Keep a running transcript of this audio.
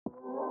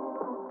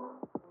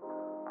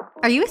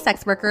Are you a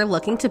sex worker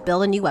looking to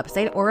build a new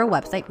website or a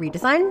website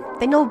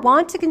redesign? Then you'll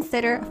want to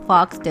consider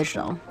Fox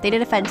Digital. They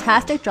did a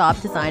fantastic job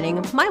designing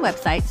my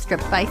website,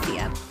 Stripped by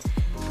Sia.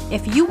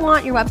 If you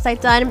want your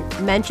website done,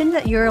 mention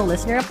that you're a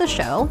listener of the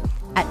show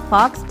at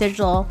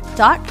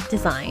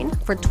foxdigital.design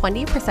for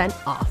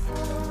 20%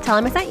 off. Tell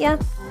them I sent ya.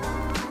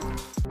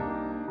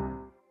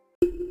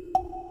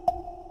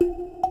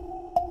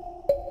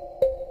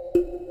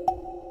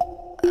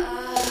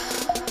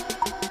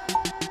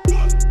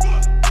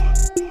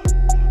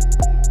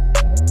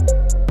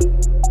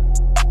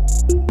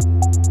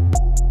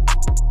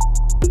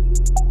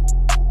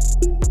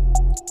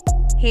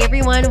 Hey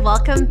everyone,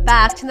 welcome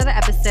back to another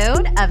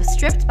episode of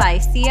Stripped by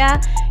Sia,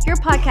 your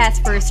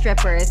podcast for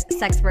strippers,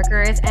 sex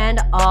workers, and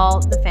all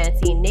the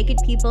fancy naked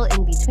people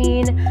in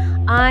between.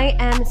 I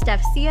am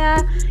Steph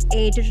Sia,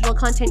 a digital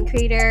content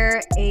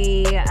creator,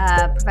 a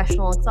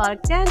professional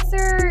exotic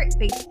dancer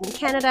based in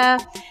Canada,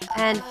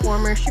 and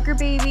former sugar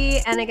baby,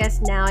 and I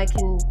guess now I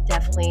can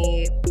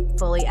definitely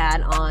fully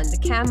add on the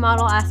cam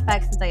model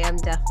aspect since I am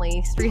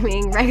definitely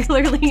streaming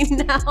regularly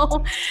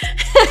now.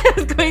 I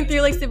was going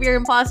through like severe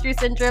imposter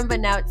syndrome, but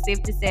now it's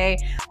safe to say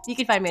you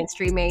can find me on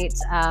Streammate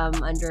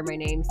under my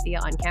name, Sia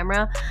on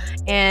camera.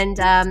 And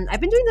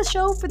I've been doing this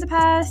show for the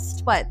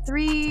past,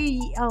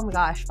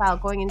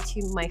 going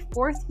into my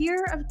fourth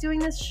year of doing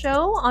this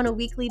show on a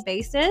weekly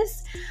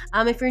basis.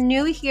 If you're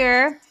new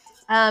here,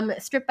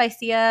 Stripped by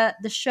Sia,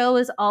 the show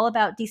is all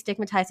about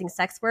destigmatizing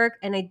sex work,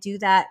 and I do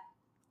that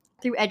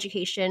through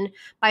education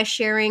by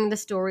sharing the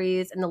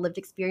stories and the lived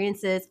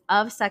experiences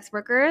of sex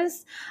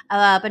workers,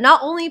 but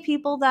not only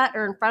people that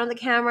are in front of the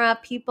camera,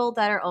 people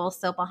that are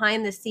also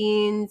behind the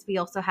scenes. We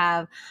also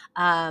have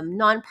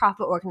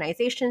nonprofit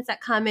organizations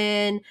that come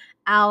in,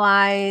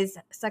 allies,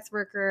 sex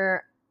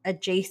worker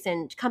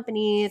adjacent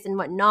companies and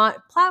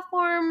whatnot,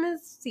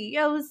 platforms,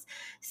 CEOs,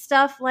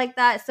 stuff like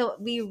that. So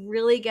we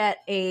really get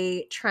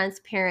a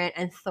transparent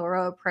and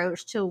thorough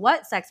approach to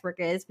what sex work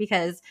is,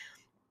 because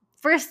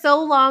for so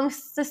long,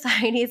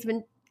 society has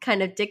been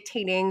kind of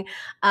dictating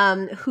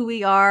who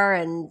we are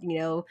and,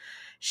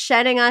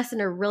 shedding us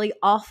in a really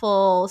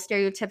awful,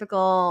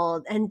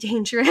 stereotypical, and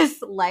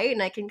dangerous light.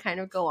 And I can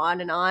kind of go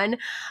on and on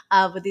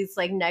with these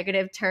like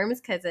negative terms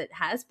because it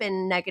has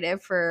been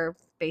negative for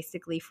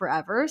basically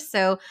forever.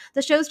 So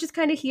the show's just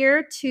kind of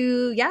here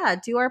to,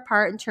 do our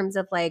part in terms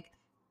of like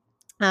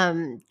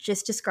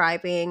just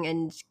describing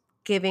and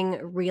giving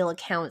real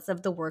accounts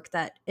of the work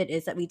that it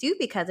is that we do,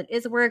 because it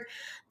is work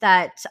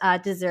that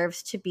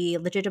deserves to be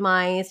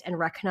legitimized and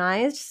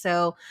recognized.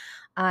 So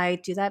I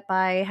do that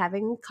by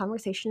having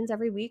conversations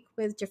every week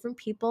with different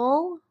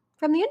people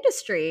from the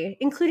industry,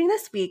 including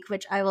this week,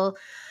 which I will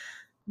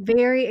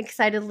very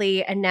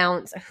excitedly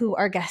announce who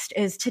our guest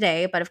is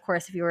today. But of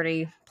course, if you're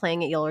already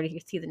playing it, you'll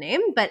already see the name.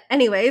 But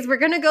anyways, we're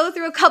going to go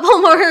through a couple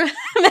more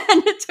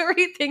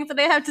mandatory things that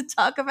I have to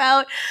talk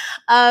about,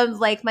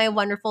 like my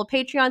wonderful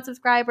Patreon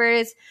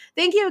subscribers.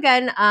 Thank you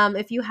again.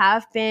 If you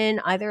have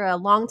been either a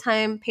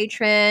longtime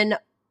patron,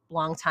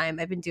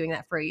 I've been doing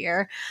that for a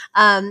year.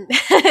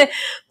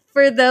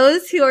 For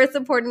those who are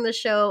supporting the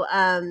show,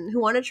 who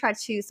want to try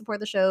to support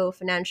the show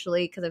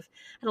financially, because I've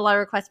had a lot of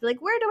requests, be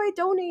like, where do I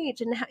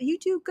donate? And you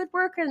do good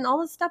work, and all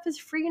this stuff is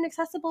free and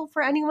accessible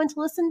for anyone to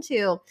listen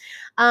to.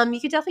 You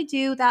could definitely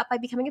do that by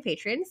becoming a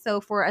patron. So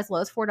for as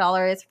low as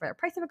 $4 for the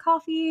price of a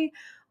coffee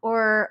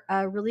or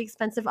a really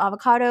expensive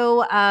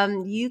avocado,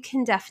 you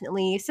can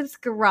definitely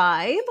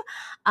subscribe.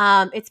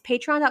 It's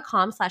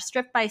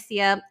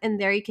patreon.com/strippedbysia,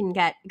 and there you can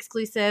get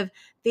exclusive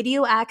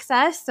video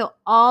access. So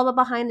all the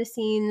behind the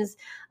scenes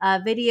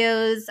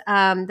videos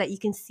that you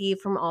can see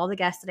from all the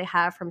guests that I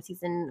have from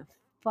season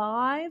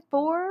 4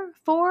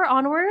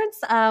 onwards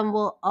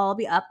will all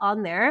be up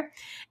on there.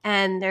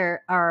 And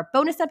there are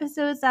bonus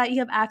episodes that you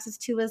have access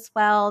to as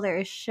well.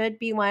 There should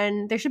be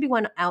one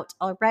out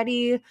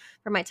already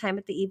for my time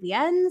at the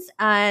EVNs,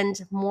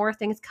 and more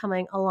things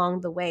coming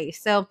along the way.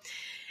 So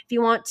if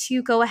you want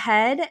to go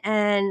ahead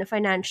and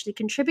financially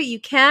contribute, you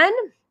can.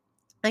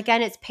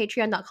 Again, it's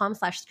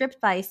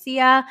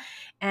patreon.com/strippedbysia,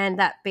 and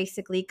that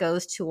basically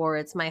goes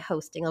towards my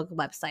hosting of the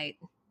website,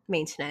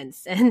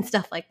 maintenance, and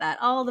stuff like that.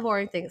 All the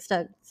boring things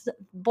that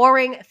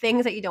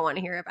you don't want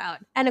to hear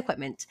about, and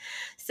equipment.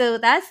 So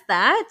that's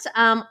that.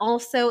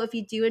 Also, if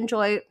you do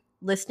enjoy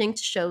listening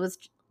to shows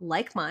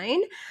like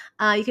mine,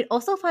 you can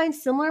also find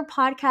similar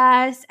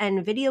podcasts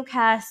and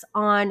videocasts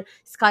on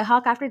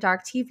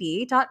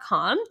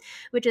skyhawkafterdarktv.com,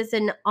 which is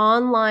an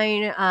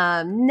online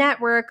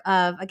network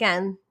of,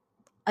 again,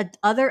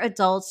 other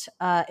adult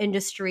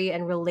industry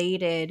and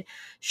related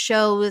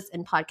shows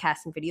and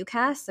podcasts and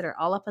videocasts that are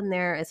all up in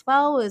there, as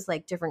well as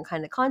like different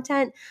kind of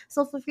content.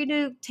 So feel free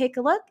to take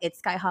a look.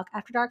 It's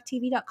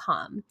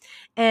skyhawkafterdarktv.com.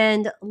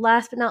 And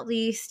last but not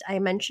least, I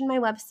mentioned my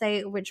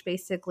website, which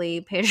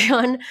basically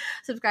Patreon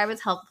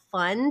subscribers help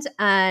fund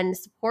and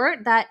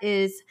support. That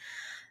is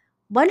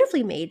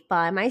wonderfully made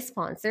by my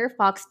sponsor,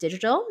 Fox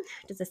Digital.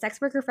 It's a sex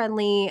worker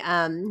friendly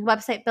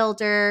website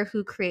builder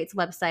who creates a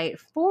website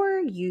for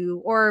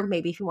you, or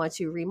maybe if you want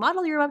to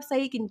remodel your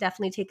website, you can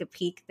definitely take a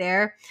peek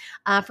there.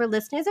 For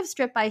listeners of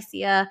Stripped by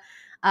Sia,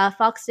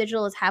 Fox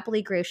Digital is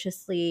happily,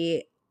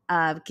 graciously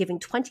giving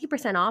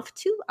 20% off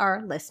to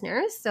our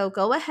listeners. So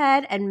go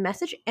ahead and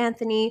message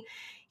Anthony.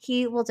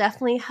 He will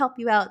definitely help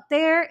you out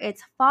there.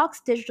 It's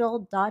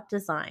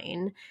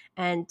foxdigital.design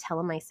and tell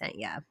him I sent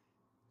you.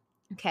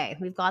 Okay,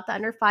 we've got the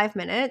under 5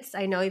 minutes.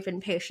 I know you've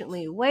been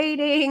patiently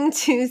waiting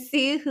to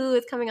see who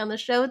is coming on the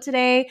show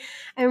today.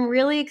 I'm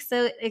really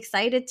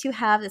excited to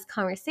have this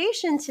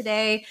conversation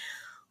today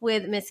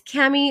with Miss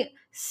Cami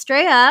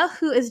Strea,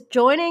 who is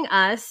joining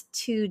us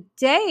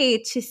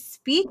today to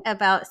speak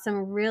about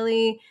some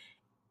really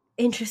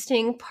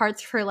interesting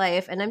parts of her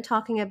life. And I'm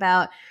talking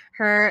about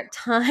her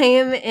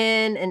time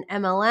in an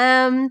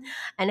MLM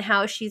and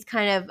how she's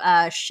kind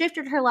of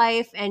shifted her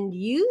life and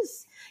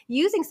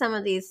using some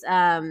of these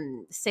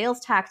sales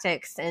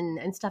tactics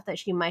and stuff that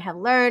she might have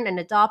learned and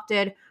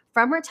adopted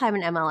from her time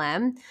in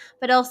MLM.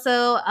 But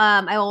also,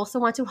 I also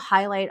want to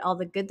highlight all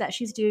the good that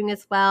she's doing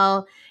as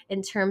well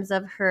in terms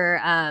of her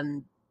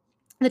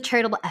the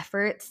charitable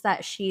efforts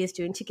that she is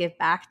doing to give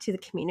back to the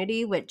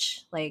community,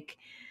 which like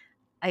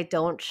I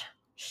don't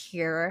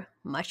hear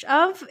much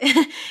of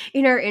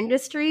in our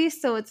industry.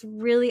 So I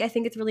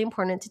think it's really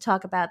important to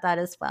talk about that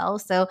as well.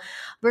 So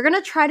we're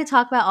going to try to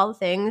talk about all the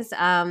things.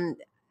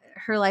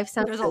 Her life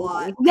sounds There's crazy. a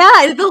lot.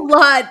 Yeah, it's a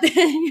lot.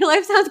 Your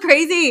life sounds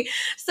crazy.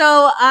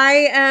 So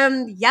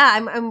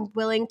I'm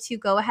willing to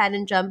go ahead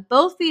and jump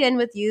both feet in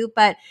with you.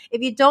 But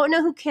if you don't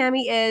know who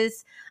Cami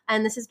is,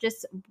 and this is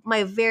just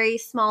my very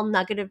small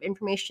nugget of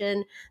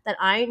information that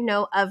I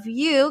know of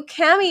you,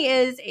 Cami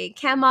is a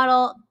cam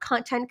model,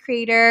 content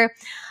creator,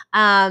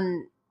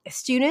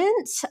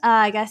 student,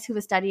 I guess, who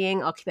was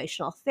studying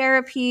occupational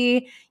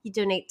therapy. You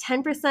donate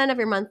 10% of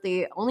your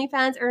monthly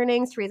OnlyFans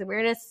earnings to raise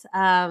awareness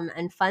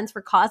and funds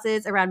for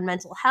causes around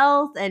mental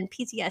health and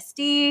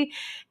PTSD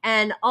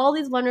and all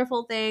these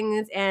wonderful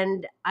things.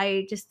 And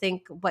I just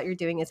think what you're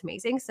doing is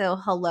amazing. So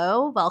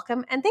hello,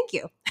 welcome, and thank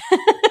you.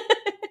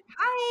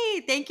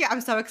 Hi, thank you.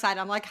 I'm so excited.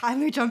 I'm like, how do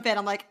we jump in?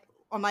 I'm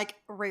like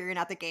rearing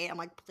out the gate. I'm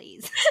like,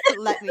 please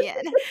let me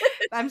in.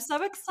 I'm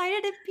so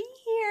excited to be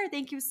here.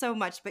 Thank you so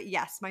much. But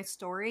yes, my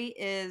story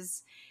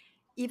is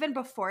even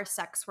before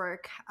sex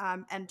work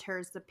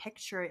enters the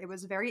picture. It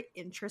was very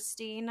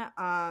interesting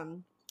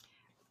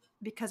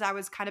because I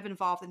was kind of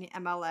involved in the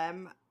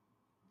MLM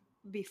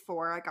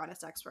before I got into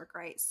sex work,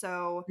 right?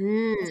 So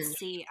let's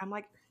see. I'm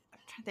trying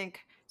to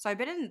think. So I've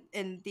been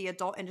in the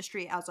adult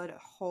industry as a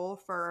whole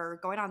for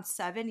going on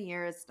 7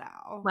 years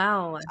now.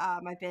 Wow.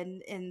 I've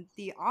been in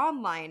the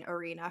online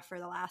arena for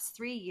the last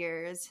 3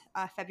 years.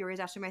 February is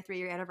actually my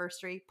 3-year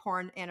anniversary,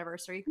 porn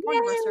anniversary.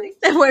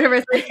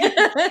 Whatever.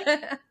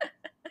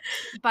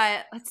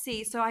 But let's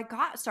see. So I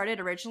got started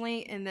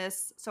originally in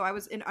this. So I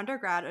was in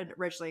undergrad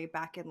originally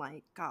back in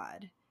like,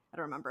 God, I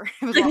don't remember.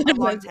 It was a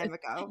long time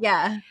ago.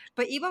 Yeah.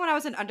 But even when I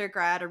was in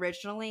undergrad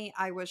originally,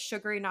 I was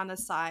sugaring on the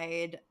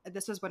side.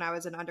 This was when I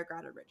was in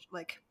undergrad,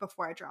 like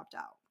before I dropped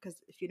out.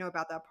 Because if you know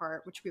about that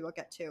part, which we will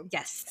get to.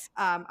 Yes.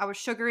 I was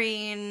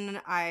sugaring.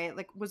 I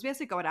like was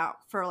basically going out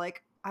for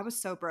like, I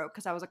was so broke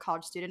because I was a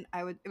college student.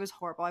 It was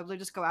horrible. I would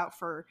just go out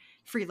for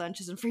free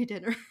lunches and free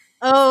dinner.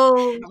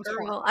 Oh,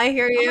 girl, I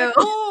hear I'm you. like,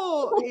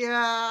 oh,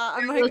 yeah.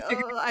 I'm like,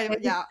 oh,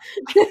 yeah.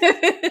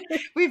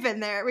 We've been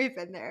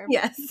there.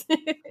 Yes.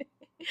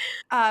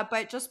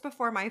 But just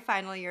before my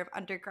final year of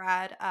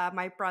undergrad,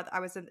 my brother, it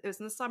was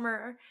in the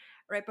summer,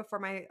 right before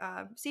my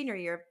senior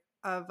year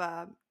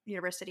of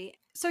university.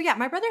 So yeah,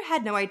 my brother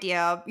had no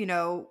idea,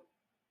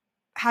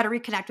 how to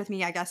reconnect with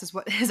me, I guess is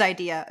what his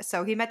idea.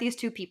 So he met these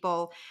two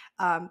people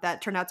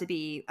that turned out to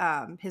be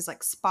his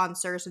like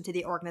sponsors into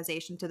the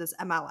organization, to this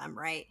MLM,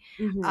 right?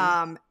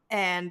 Mm-hmm.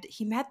 And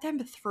he met them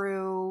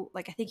through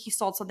like, I think he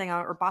sold something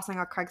out or bought something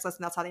on Craigslist,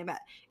 and that's how they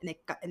met.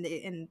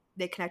 And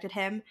they connected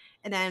him,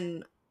 and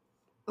then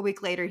a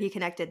week later he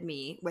connected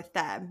me with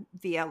them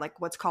via like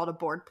what's called a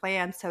board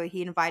plan. So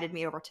he invited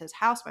me over to his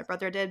house, my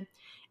brother did,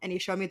 and he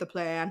showed me the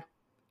plan.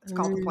 It's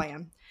called the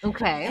plan.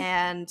 Okay.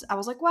 And I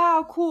was like,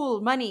 wow,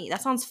 cool, money.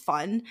 That sounds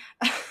fun.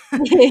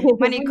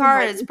 Money,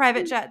 cars,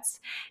 private jets.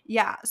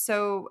 Yeah.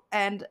 So,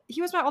 and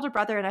he was my older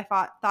brother, and I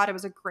thought it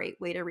was a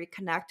great way to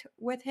reconnect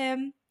with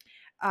him.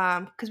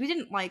 Because we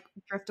didn't like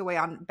drift away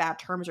on bad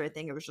terms or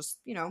anything. It was just,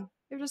 it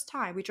was just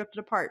time. We drifted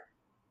apart.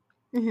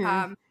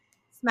 Mm-hmm.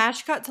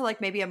 Smash cut to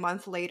like maybe a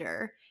month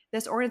later.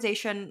 This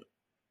organization,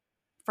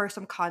 for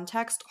some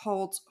context,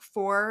 holds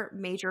four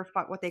major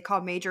what they call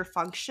major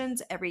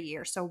functions every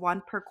year, so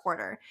one per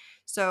quarter.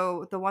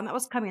 So the one that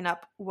was coming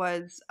up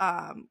was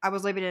I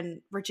was living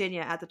in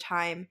Virginia at the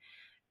time,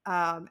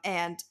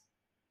 and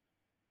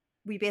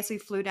we basically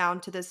flew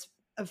down to this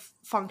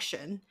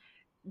function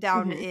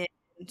down Mm-hmm.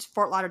 in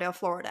Fort Lauderdale,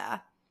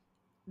 Florida.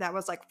 That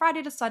was like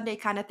Friday to Sunday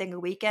kind of thing, a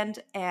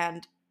weekend,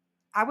 and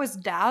I was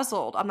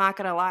dazzled, I'm not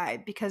gonna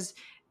lie, because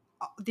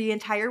the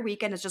entire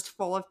weekend is just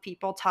full of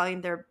people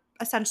telling their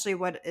essentially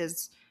what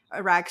is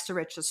a rags to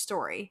riches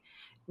story.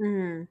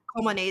 Mm-hmm.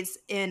 Culminates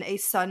in a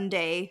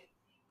Sunday,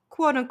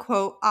 quote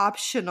unquote,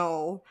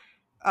 optional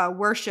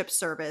worship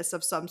service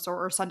of some sort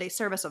or Sunday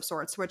service of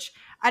sorts, which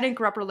I didn't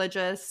grow up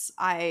religious.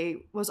 I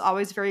was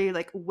always very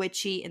like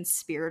witchy and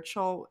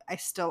spiritual. I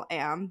still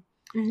am.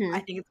 I Hmm.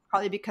 think it's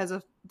probably because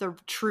of the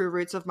true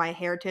roots of my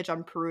heritage.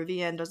 I'm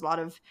Peruvian. There's a lot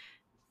of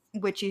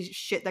witchy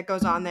shit that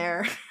goes on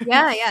there.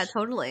 Yeah, yeah,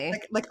 totally.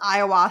 Like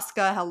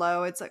ayahuasca,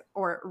 hello. It's like,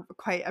 or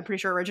quite, I'm pretty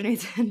sure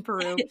originates in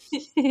Peru,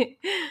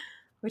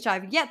 which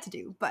I've yet to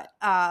do. But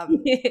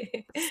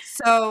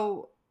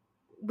so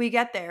we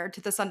get there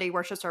to the Sunday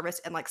worship service,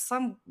 and like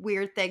some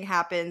weird thing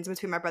happens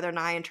between my brother and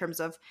I in terms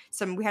of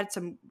we had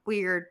some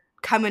weird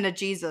coming to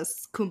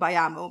Jesus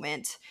kumbaya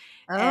moment.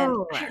 And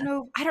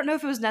Oh. I don't know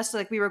if it was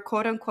necessarily like we were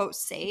quote unquote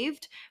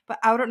saved, but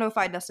I don't know if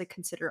I'd necessarily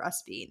consider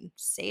us being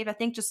saved. I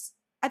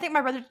think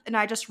my brother and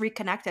I just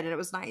reconnected and it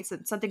was nice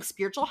and something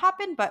spiritual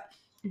happened, but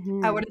I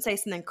Mhm. wouldn't say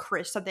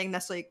something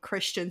necessarily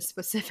Christian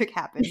specific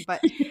happened,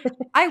 but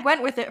I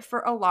went with it for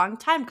a long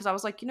time because I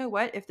was like, you know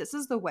what? If this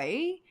is the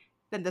way,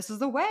 then this is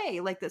the way.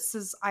 Like I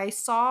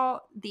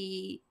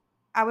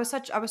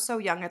was so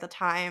young at the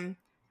time.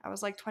 I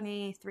was like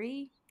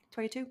 23,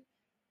 22,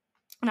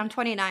 and I'm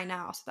 29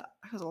 now. So that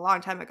was a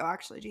long time ago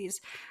actually.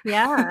 Jeez.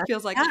 Yeah. Yeah.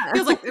 Feels like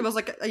it was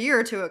like a year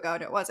or two ago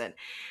and it wasn't.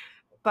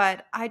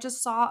 But I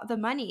just saw the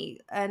money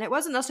and it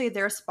wasn't necessarily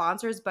their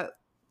sponsors, but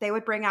they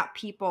would bring out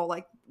people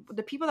like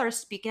the people that are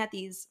speaking at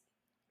these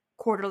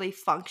quarterly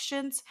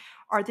functions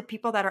are the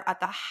people that are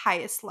at the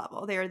highest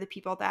level. They are the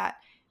people that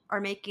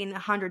are making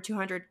 100,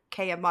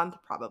 200K a month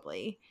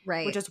probably, which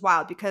Right. is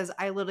wild because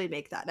I literally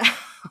make that now.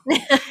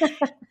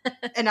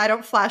 And I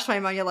don't flash my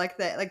money like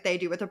that, like they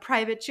do with the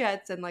private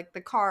jets and like the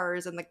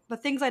cars and like the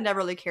things I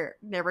never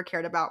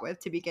cared about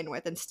with to begin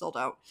with and still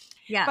don't.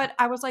 Yeah. But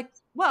I was like,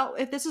 well,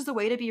 if this is the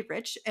way to be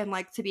rich and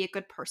like to be a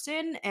good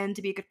person, and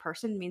to be a good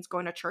person means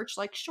going to church,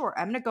 like sure,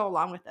 I'm gonna go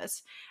along with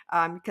this,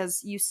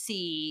 because you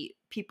see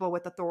people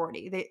with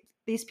authority.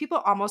 These people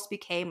almost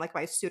became like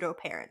my pseudo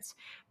parents.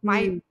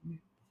 My Mm.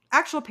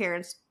 actual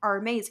parents are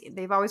amazing.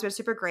 They've always been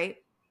super great.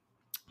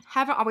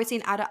 Haven't always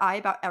seen eye to eye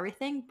about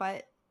everything,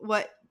 but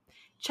what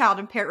child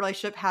and parent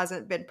relationship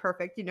hasn't been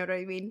perfect? You know what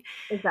I mean?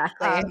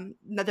 Exactly.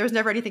 No, there's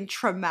never anything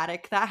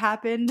traumatic that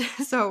happened.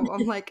 So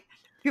I'm like,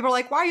 people are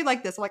like, why are you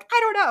like this? I'm like, I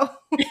don't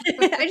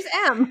know. I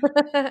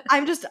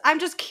just am. I'm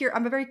just curious.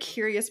 I'm a very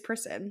curious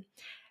person.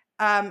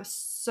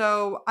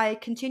 So I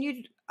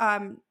continued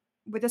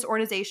with this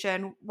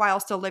organization while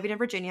still living in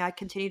Virginia. I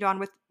continued on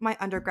with my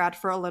undergrad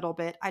for a little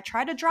bit. I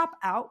tried to drop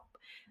out,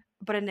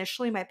 but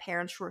initially my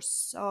parents were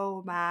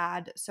so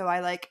mad. So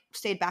I like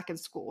stayed back in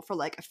school for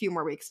like a few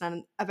more weeks. And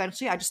then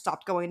eventually I just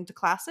stopped going to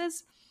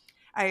classes.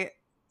 I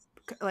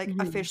like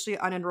Mhm. officially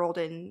unenrolled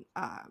in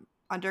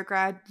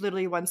undergrad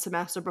literally one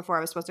semester before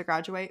I was supposed to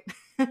graduate.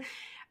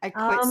 I quit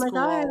Oh my school.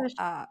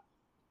 gosh.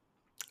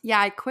 Yeah,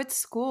 I quit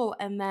school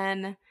and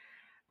then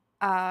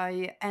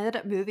I ended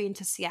up moving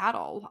to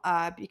Seattle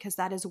because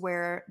that is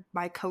where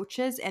my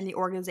coaches and the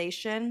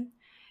organization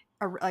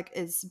are, like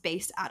is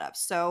based out of.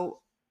 So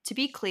to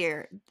be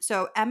clear,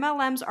 so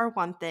MLMs are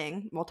one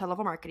thing,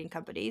 multi-level marketing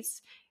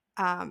companies,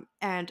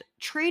 and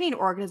training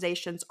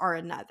organizations are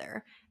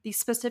another. The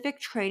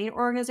specific training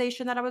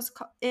organization that I was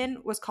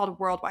in was called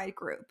Worldwide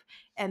Group,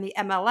 and the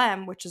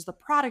MLM, which is the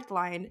product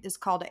line, is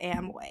called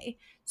Amway.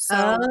 So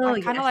Oh,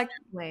 I kind of yes. like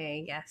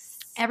Way, yes.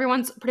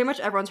 pretty much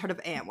everyone's heard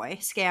of Amway,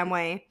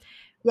 Scamway.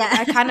 Yeah.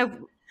 I kind of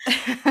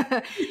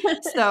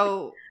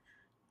so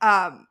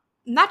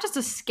not just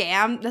a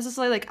scam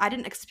necessarily, like I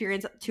didn't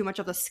experience too much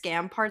of the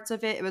scam parts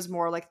of it. It was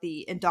more like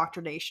the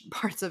indoctrination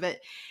parts of it.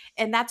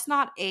 And that is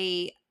not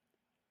a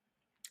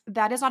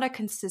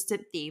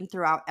consistent theme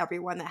throughout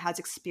everyone that has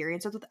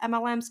experiences with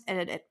MLMs.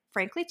 And it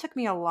frankly took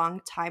me a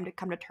long time to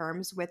come to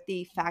terms with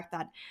the fact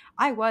that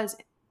I was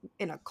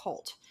in a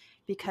cult,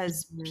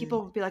 because Mhm.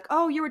 people would be like,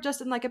 oh, you were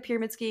just in like a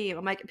pyramid scheme.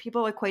 I'm like,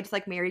 people equate to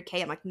like Mary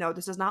Kay. I'm like, no,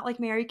 this is not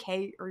like Mary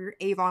Kay or your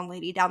Avon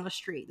lady down the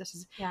street. This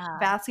is Yeah.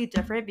 vastly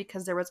different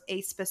because there was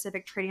a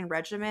specific training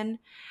regimen.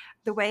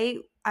 The way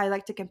I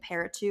like to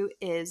compare it to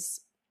is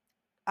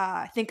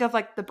think of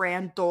like the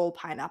brand Dole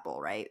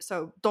pineapple, right?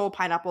 So Dole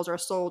pineapples are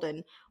sold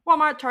in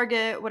Walmart,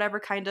 Target, whatever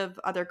kind of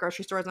other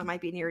grocery stores that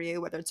might be near you,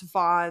 whether it's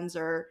Vons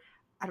or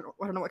I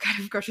don't know what kind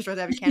of grocery stores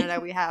they have in Canada.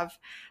 We have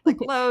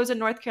like Lowe's in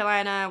North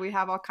Carolina. We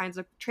have all kinds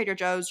of Trader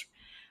Joe's, Yeah.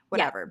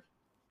 whatever.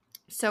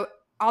 So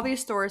all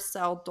these stores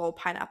sell Dole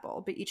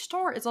pineapple, but each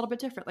store is a little bit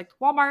different. Like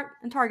Walmart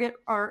and Target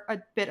are a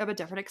bit of a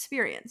different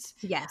experience.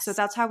 So Yes.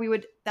 that's how we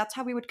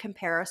would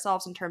compare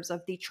ourselves in terms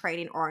of the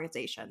training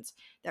organizations.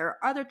 There are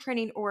other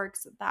training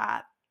orgs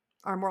that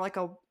are more like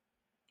a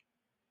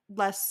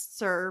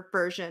lesser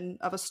version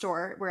of a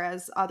store,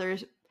 whereas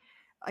others,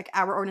 like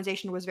our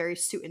organization, was very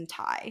suit and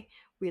tie.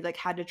 We like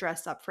had to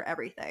dress up for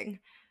everything,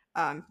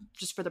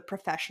 just for the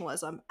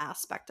professionalism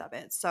aspect of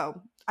it.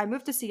 So I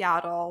moved to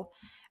Seattle.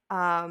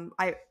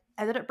 I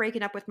ended up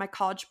breaking up with my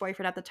college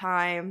boyfriend at the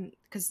time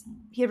because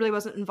he really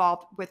wasn't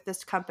involved with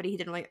this company. He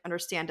didn't really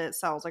understand it.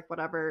 So I was like,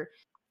 whatever.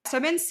 So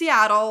I'm in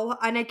Seattle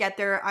and I get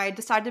there. I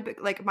decided to,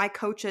 like, my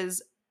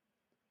coaches,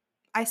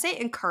 I say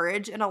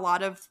encourage in a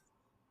lot of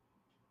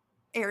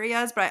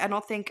areas, but I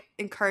don't think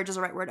encourage is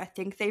the right word. I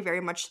think they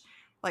very much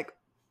like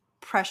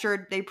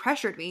pressured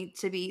me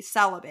to be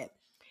celibate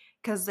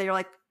because they're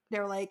like,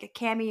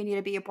 Cammy, you need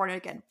to be a born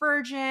again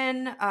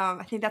virgin.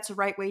 I think that's the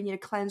right way. You need to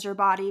cleanse your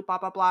body, blah,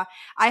 blah, blah.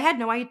 I had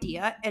no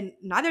idea, and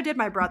neither did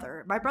my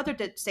brother. My brother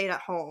did stay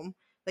at home.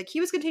 Like,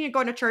 he was continuing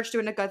going to church,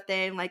 doing a good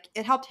thing. Like,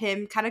 it helped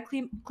him kind of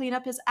clean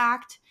up his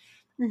act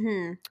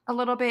Mm-hmm. a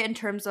little bit in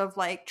terms of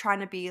like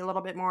trying to be a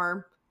little bit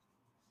more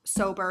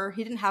sober.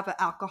 He didn't have an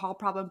alcohol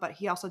problem, but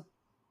he also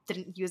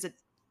didn't use it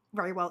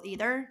very well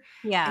either.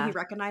 And he Yeah.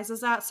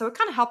 recognizes that. So it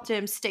kind of helped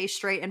him stay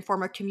straight and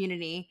form a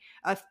community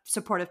of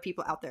supportive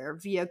people out there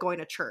via going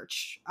to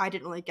church. I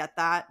didn't really get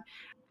that.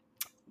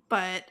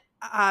 But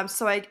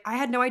so I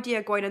had no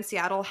idea going in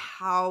Seattle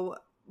how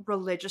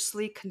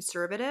religiously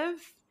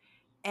conservative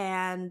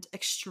and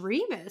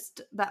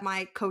extremist that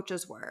my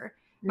coaches were.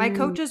 My Mm.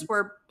 coaches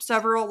were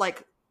several,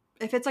 like,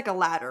 if it's like a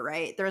ladder,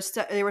 right? There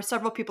were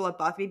several people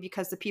above me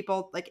because the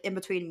people like in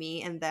between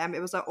me and them, it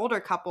was an older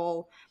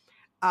couple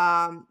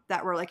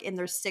that were like in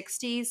their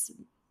 60s,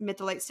 mid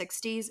to late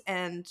 60s.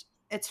 And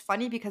it's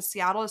funny because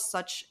Seattle is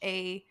such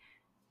a,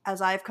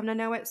 as I've come to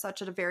know it,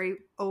 such a very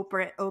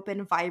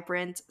open,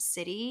 vibrant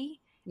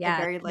city, and Yeah.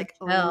 very It's like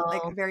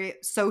like chill. very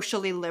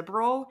socially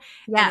liberal.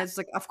 And Yeah. it's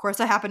like, of course,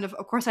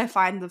 of course, I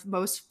find the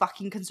most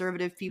fucking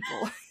conservative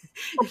people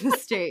in the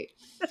state.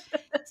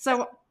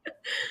 So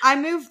I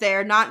moved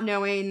there not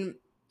knowing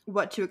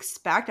what to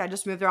expect. I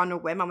just moved there on a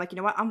whim. I'm like, you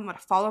know what? I'm going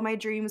to follow my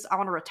dreams. I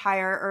want to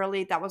retire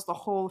early. That was the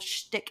whole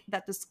shtick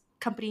that this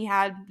company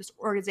had, this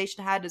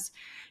organization had, is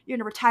you're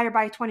going to retire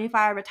by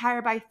 25,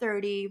 retire by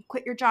 30,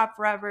 quit your job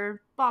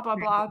forever, blah, blah,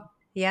 Right. blah,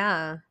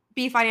 Yeah.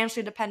 be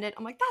financially independent.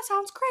 I'm like, that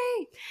sounds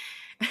great.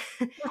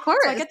 Of So I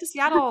course. get to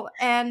Seattle,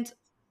 and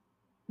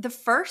the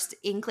first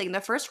inkling,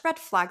 the first red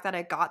flag that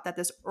I got that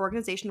this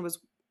organization was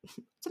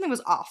something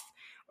was off,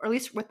 or at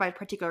least with my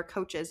particular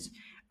coaches.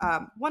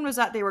 One was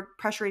that they were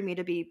pressuring me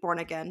to be born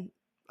again,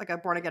 like a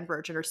born again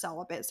virgin or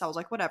celibate. So I was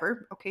like,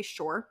 whatever, okay,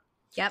 sure.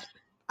 Yep.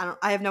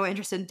 I have no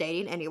interest in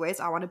dating, anyways.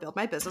 I want to build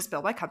my business,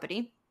 build my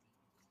company,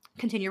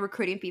 continue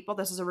recruiting people.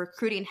 This is a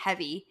recruiting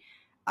heavy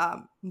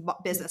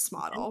business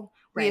model.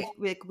 Right.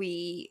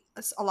 We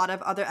a lot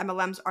of other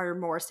MLMs are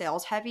more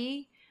sales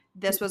heavy.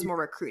 This was Mhm. more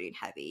recruiting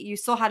heavy. You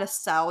still had to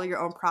sell your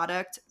own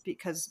product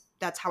because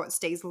that's how it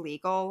stays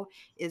legal.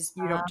 Is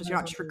you're not just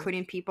Um,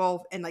 recruiting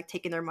people and like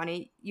taking their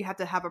money. You have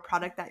to have a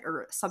product that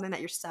or something that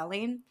you're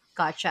selling.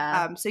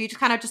 gotcha. So you just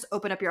kind of just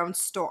open up your own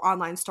store,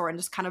 online store, and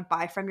just kind of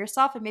buy from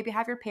yourself, and maybe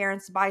have your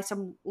parents buy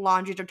some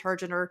laundry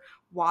detergent or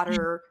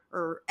water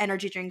or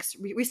energy drinks.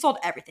 We sold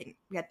everything.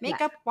 We had Yeah.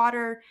 makeup,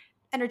 water,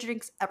 energy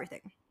drinks,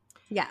 everything.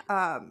 Yeah.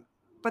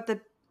 But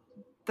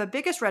the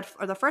biggest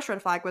or the first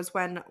red flag was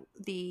when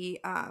the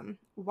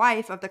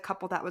wife of the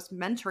couple that was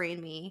mentoring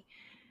me,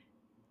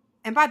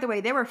 and by the way,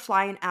 they were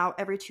flying out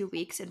every 2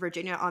 weeks in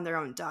Virginia on their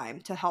own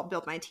dime to help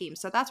build my team.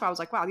 So that's why I was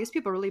like, wow, these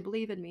people really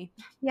believe in me.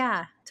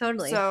 Yeah.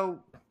 Totally. So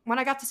when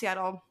I got to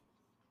Seattle,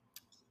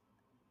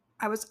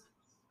 I was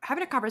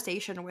having a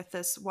conversation with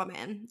this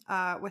woman,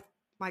 with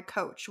my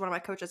coach, one of my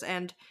coaches,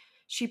 and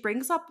she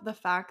brings up the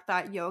fact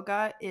that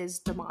yoga is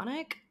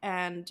demonic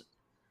and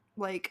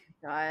like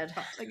God.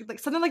 like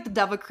something like the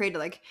devil created.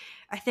 Like,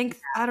 I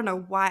don't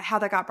know how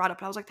that got brought up,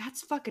 but I was like,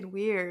 that's fucking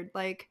weird.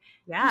 Like,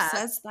 who Yeah.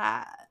 says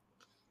that?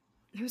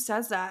 Who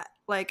says that?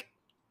 Like,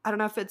 I don't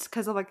know if it's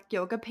because of like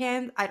yoga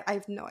pants. I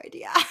have no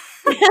idea.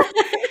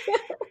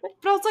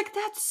 But I was like,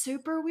 that's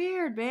super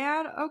weird,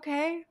 man.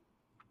 Okay, Yeah.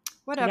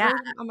 whatever.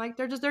 I'm like,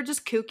 they're just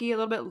kooky, a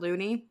little bit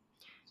loony.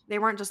 They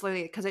weren't just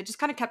loony because it just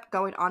kind of kept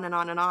going on and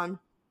on and on.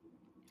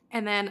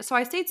 And then so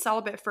I stayed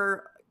celibate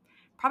for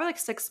probably like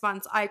 6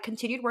 months. I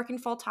continued working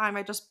full time.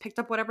 I just picked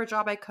up whatever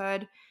job I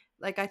could.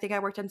 Like, I think I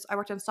worked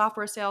in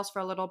software sales for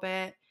a little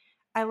bit.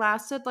 I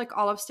lasted like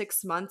all of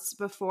 6 months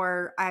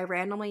before I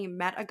randomly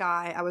met a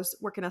guy. I was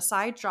working a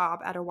side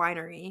job at a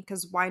winery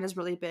because wine is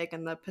really big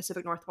in the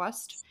Pacific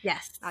Northwest,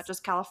 Yes. not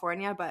just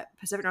California, but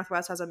Pacific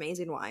Northwest has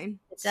amazing wine.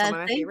 It Some does. of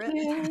my Thank favorite.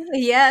 you.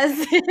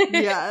 Yes.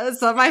 Yeah,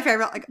 some of my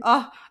favorite, like,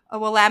 oh, a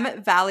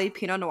Willamette Valley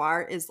Pinot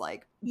Noir is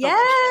like delicious.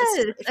 Yes.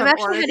 I'm From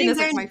actually Oregon heading is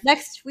there like my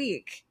next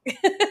week.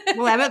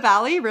 Willamette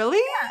Valley,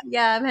 really?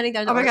 Yeah, I'm heading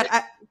down to Oh my Oregon.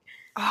 god!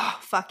 Oh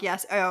fuck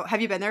yes! Oh,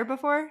 have you been there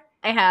before?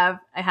 I have.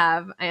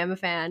 I am a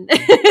fan. But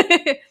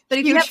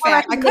if you have Huge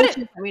more fan. I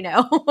couldn't. recommendations, let me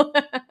know.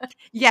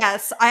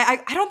 Yes,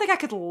 I don't think I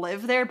could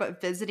live there,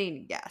 but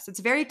visiting, yes. It's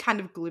very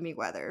kind of gloomy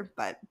weather,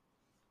 but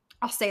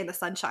I'll stay in the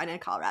sunshine in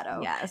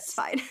Colorado. It's Yes.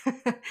 fine.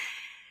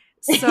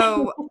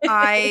 So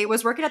I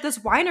was working at this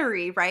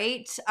winery,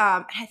 right?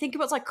 And I think it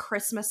was like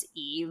Christmas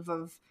Eve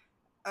of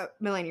a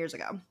million years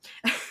ago.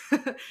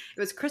 It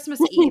was Christmas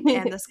Eve,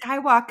 and this guy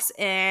walks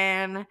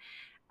in,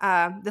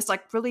 this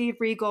like really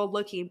regal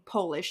looking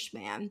Polish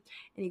man,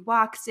 and he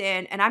walks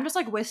in, and I'm just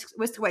like wait,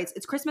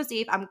 it's Christmas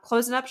Eve. I'm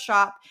closing up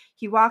shop.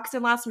 He walks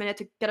in last minute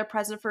to get a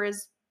present for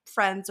his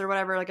friends or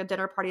whatever, like a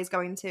dinner party he's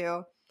going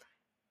to.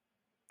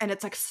 And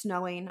it's like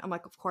snowing. I'm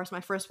like, of course, my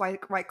first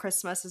white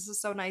Christmas. This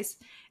is so nice.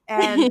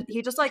 And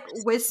he just like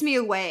whisked me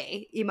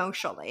away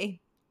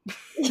emotionally.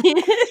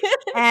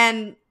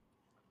 And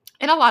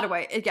in a lot of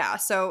ways, yeah.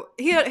 So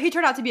he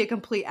turned out to be a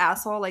complete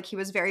asshole. Like he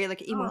was very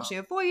like Oh.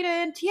 emotionally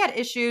avoidant. He had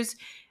issues.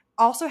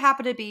 Also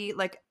happened to be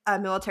like a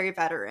military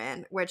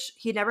veteran, which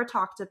he never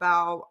talked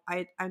about.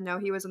 I know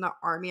he was in the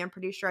army. I'm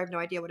pretty sure. I have no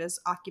idea what his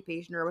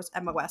occupation or was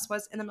MOS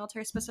was in the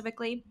military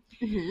specifically.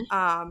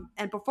 Mhm.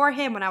 And before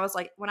him, when I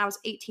was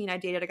 18, I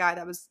dated a guy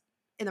that was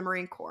in the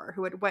Marine Corps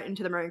who had went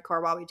into the Marine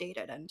Corps while we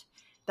dated, and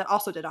that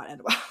also did not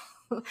end well.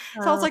 So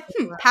I was Oh, like,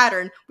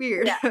 pattern,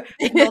 weird. yeah.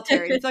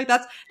 Military. I feel like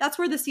that's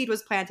where the seed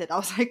was planted. I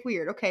was like,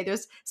 weird. Okay,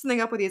 there's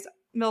something up with these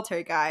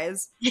military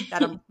guys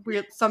that I'm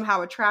weird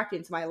somehow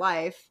attracting to my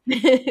life,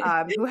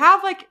 who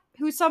have like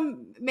who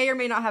some may or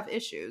may not have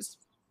issues,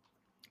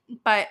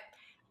 but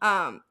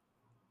um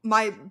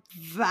my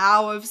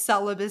vow of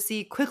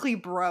celibacy quickly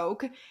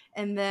broke.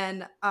 And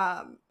then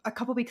a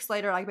couple weeks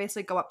later, I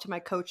basically go up to my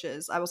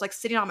coaches. I was like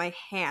sitting on my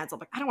hands. I'm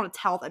like, I don't want to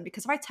tell them,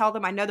 because if I tell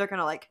them, I know they're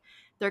gonna like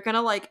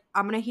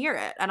I'm gonna hear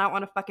it and I don't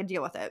want to fucking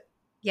deal with it.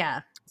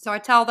 Yeah. So I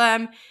tell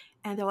them,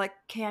 and they're like,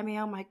 Cami,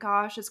 oh my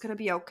gosh, it's gonna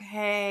be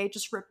okay,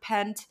 just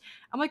repent.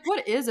 I'm like,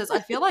 what is this? I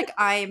feel like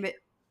I'm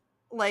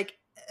like,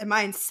 am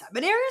I in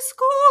seminary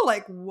school?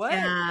 Like, what?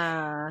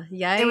 Yeah. It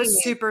Yikes.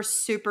 was super,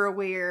 super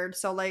weird.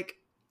 So like,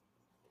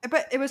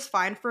 but it was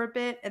fine for a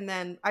bit, and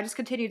then I just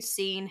continued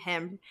seeing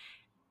him.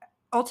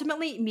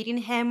 Ultimately, meeting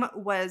him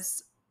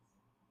was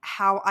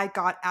how I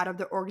got out of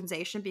the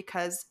organization,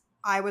 because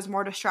I was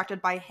more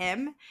distracted by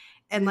him,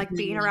 and like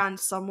being Mhm. around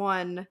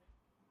someone,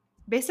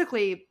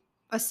 basically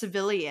a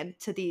civilian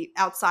to the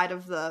outside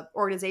of the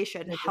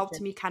organization, helped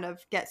me kind of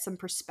get some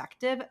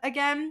perspective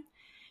again.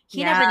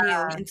 He Yeah. never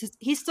knew, and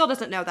he still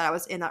doesn't know that I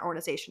was in that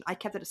organization. I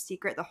kept it a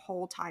secret the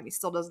whole time. He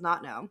still does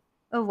not know.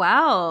 Oh,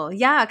 wow.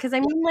 Yeah, because I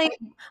mean, like,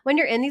 when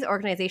you're in these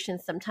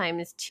organizations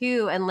sometimes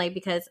too, and like,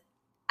 because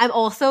I'm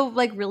also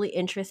like really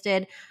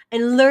interested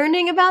in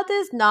learning about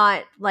this,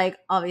 not like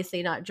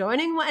obviously not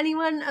joining any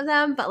one of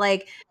them, but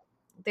like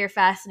they're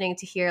fascinating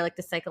to hear like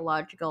the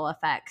psychological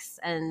effects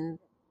and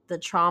the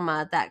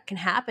trauma that can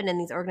happen in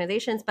these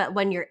organizations. But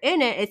when you're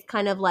in it, it's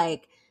kind of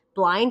like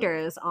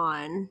blinders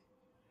on.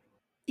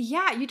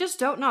 Yeah, you just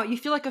don't know. You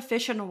feel like a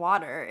fish in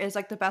water is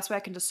like the best way I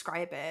can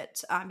describe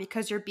it,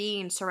 because you're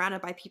being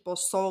surrounded by people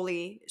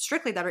solely,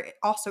 strictly that are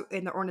also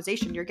in the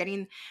organization. You're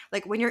getting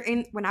like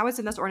when I was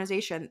in this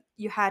organization,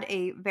 you had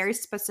a very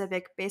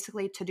specific,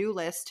 basically to do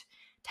list,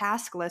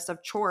 task list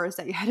of chores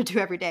that you had to do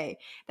every day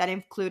that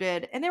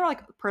included, and they were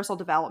like personal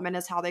development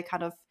is how they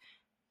kind of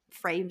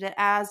framed it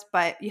as,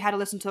 but you had to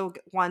listen to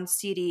one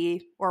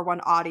CD or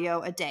one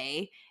audio a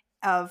day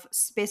of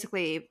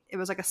basically it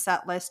was like a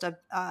set list of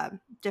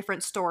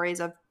different stories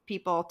of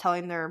people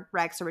telling their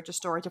rags to riches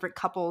story, different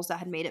couples that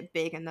had made it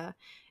big in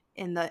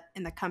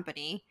the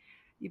company.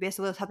 You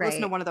basically have to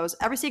listen to Right. one of those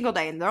every single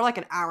day, and they're like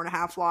an hour and a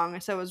half long,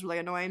 so it was really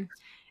annoying.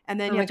 And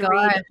then Oh you my have to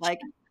read gosh. like,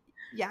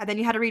 yeah, then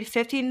you had to read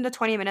 15 to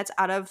 20 minutes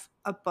out of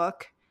a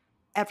book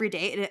every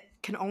day, and it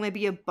can only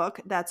be a book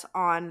that's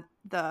on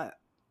the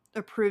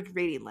approved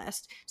reading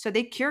list. So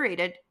they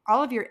curated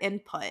all of your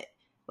input,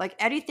 like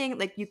anything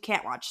like you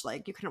can't watch,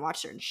 like you couldn't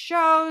watch certain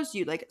shows.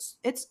 You like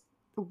it's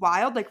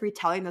wild, like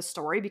retelling the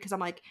story, because I'm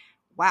like,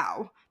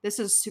 wow, this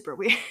is super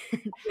weird.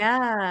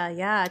 Yeah,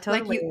 yeah, Like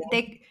totally.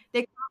 they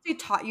constantly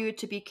taught you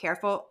to be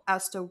careful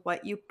as to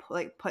what you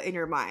put in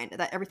your mind,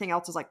 that everything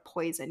else is like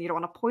poison. You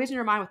don't want to poison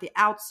your mind with the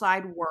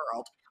outside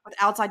world, with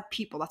outside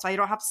people. That's why you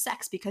don't have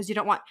sex, because you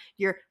don't want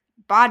your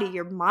body,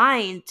 your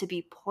mind to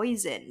be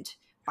poisoned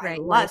by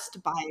Right. lust,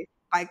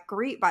 by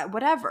greed, by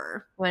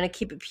whatever. Want to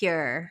keep it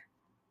pure.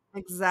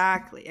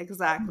 Exactly,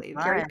 exactly.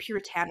 Very Gosh.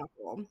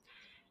 puritanical.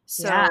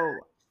 Yeah. So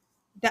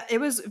that it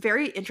was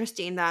very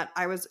interesting that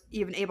I was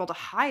even able to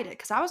hide it,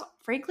 because I was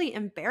frankly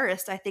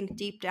embarrassed, I think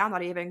deep down,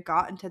 that I even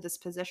got into this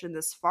position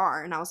this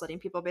far, and I was letting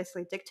people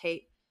basically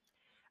dictate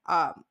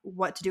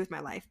what to do with my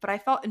life. But I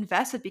felt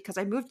invested because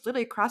I moved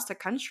literally across the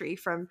country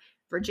from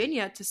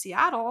Virginia to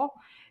Seattle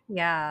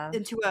Yeah.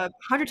 into a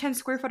 110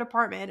 square foot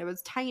apartment. It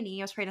was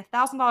tiny. I was paying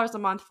 $1,000 a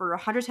month for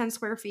 110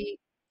 square feet.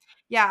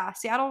 Yeah,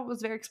 Seattle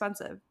was very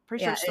expensive.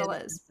 Pretty sure Yeah, it it still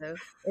is is.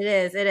 expensive. It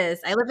is, it is.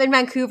 I live in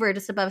Vancouver,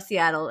 just above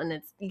Seattle, and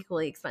it's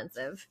equally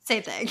expensive.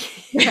 Same thing.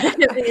 Yeah,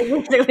 Yeah.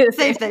 it's basically the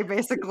Same same. thing,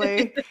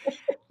 basically.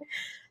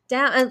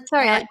 Damn, and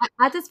sorry, And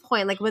at this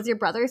point, like, was your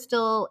brother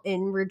still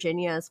in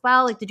Virginia as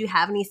well? Like, did you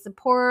have any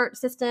support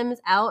systems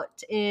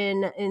out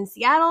in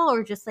Seattle,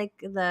 or just like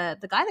the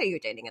guy that you were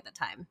dating at the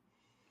time?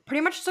 pretty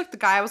much just like the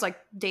guy I was like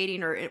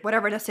dating or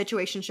whatever in a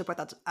situationship with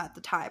at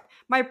the time.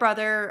 My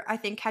brother, I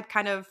think, had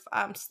kind of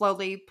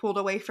slowly pulled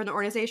away from the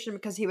organization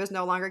because he was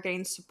no longer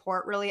getting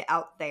support really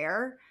out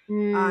there.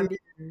 Mm,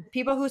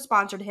 People who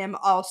sponsored him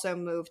also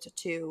moved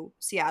to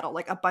Seattle.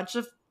 Like a bunch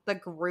of the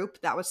group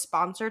that was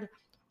sponsored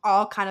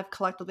all kind of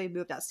collectively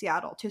moved to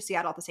Seattle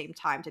at the same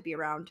time to be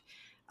around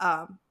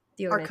um,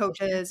 the our organization,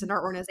 coaches and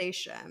our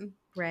organization,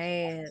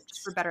 right?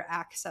 just for better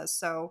access.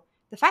 So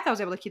the fact that I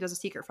was able to keep this a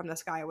secret from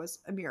this guy was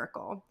a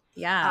miracle.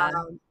 Yeah,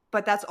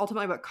 But that's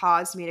ultimately what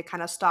caused me to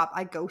kind of stop.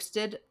 I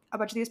ghosted a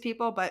bunch of these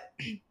people, but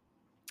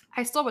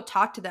I still would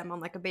talk to them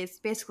on like a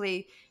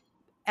basically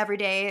every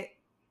day.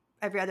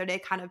 every other day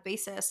kind of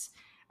basis,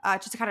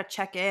 just to kind of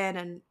check in.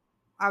 And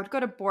I would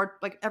go to board,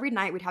 like every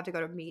night we'd have to go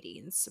to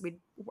meetings.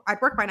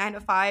 I'd work my 9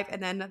 to 5,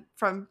 and then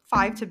from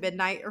 5 to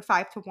midnight, or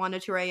 5 to 1 to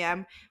 2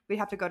 a.m., we'd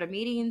have to go to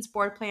meetings,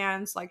 board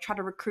plans, like try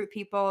to recruit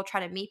people, try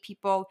to meet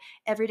people.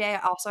 Every day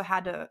I also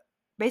had to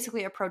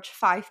basically approach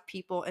 5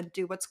 people and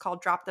do what's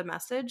called drop the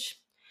message.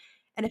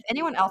 And if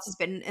anyone else has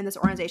been in this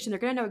organization, they're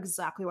going to know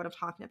exactly what I'm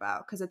talking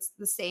about, because it's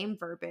the same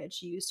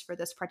verbiage used for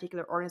this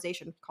particular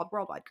organization called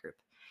Worldwide Group.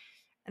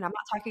 And I'm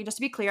not talking, just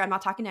to be clear, I'm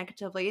not talking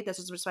negatively. This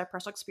is just my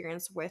personal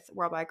experience with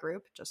Worldwide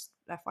Group. Just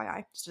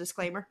FYI, just a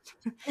disclaimer.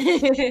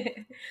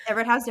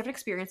 Everyone has different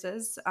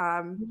experiences.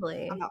 I'm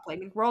not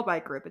blaming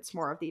Worldwide Group. It's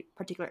more of the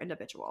particular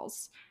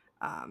individuals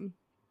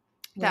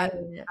that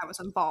I was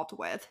involved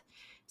with.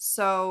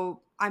 So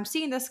I'm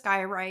seeing this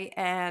guy, right,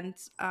 and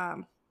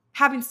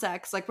having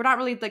sex. Like, we're not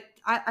really, like,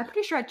 I'm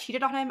pretty sure I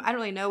cheated on him. I don't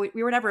really know.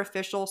 We were never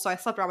official, so I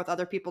slept around with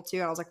other people too,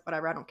 and I was like,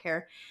 whatever, I don't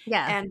care.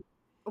 Yeah. And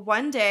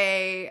one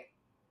day,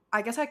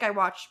 I guess, like, I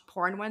watched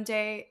porn one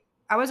day.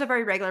 I was a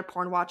very regular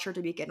porn watcher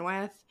to begin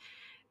with,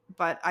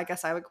 but I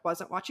guess I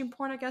wasn't watching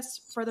porn, I guess,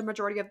 for the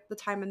majority of the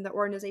time in the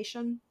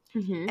organization.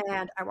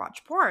 And I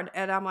watched porn,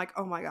 and I'm like,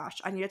 oh my gosh,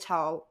 I need to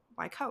tell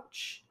my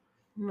coach,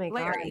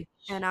 Larry.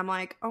 And I'm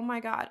like, oh my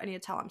God, I need to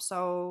tell him.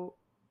 So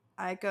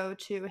I go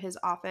to his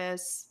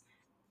office,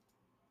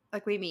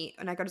 like, we meet,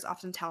 and I go to his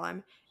office and tell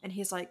him, and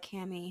he's like,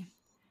 Cami.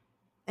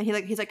 And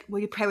he's like, will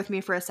you pray with me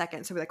for a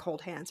second? So we like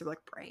hold hands, so we're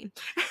like praying.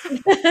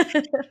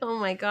 Oh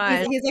my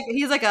God.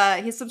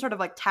 He's some sort of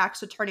like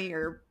tax attorney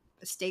or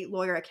estate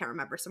lawyer, I can't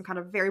remember, some kind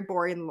of very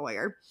boring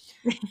lawyer.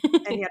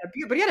 And he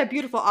had a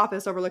beautiful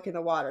office overlooking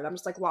the water. And I'm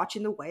just like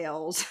watching the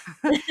whales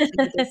in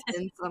the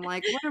distance. I'm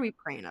like, what are we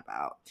praying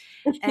about?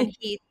 And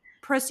he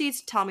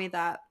proceeds to tell me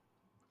that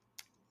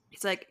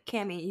he's like,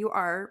 Cami, you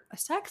are a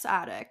sex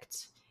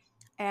addict,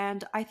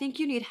 and I think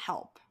you need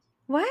help.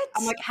 What?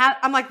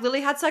 I'm like,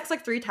 Lily had sex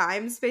like 3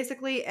 times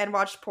basically, and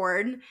watched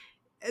porn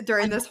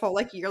during this whole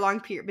like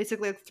year-long period,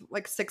 basically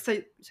like 6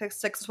 to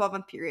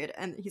 12-month period.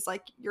 And he's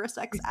like, you're a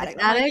sex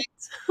addict.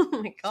 Oh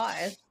my God.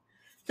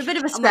 It's a bit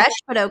of a stretch,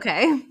 but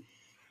okay.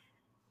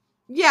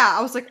 Yeah,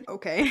 I was like,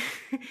 okay.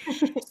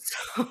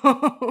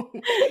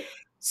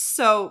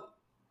 So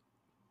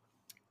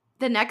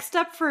the next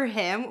step for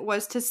him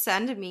was to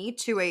send me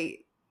to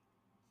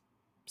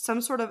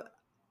some sort of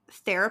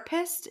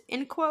therapist,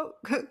 in quote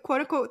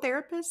unquote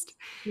therapist,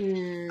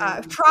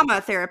 trauma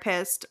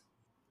therapist.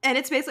 And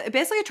it's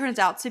basically it turns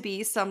out to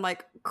be some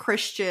like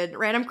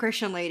random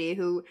Christian lady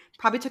who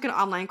probably took an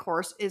online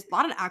course, is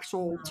not an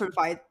actual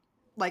certified,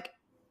 like,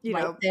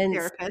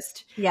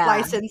 therapist,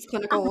 licensed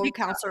clinical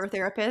counselor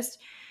therapist,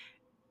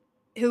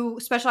 who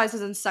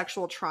specializes in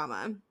sexual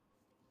trauma.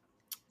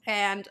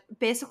 And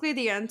basically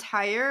the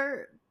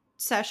entire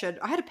session,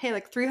 I had to pay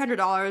like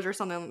 $300 or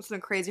something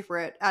crazy for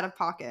it out of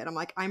pocket. I'm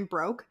like, I'm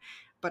broke,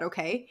 but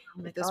okay,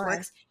 if this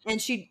works. And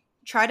she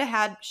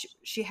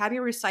had me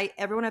recite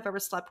everyone I've ever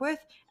slept with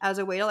as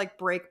a way to like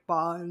break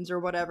bonds or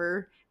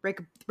whatever.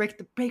 Break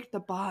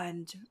the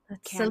bond.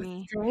 That's Cami.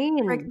 so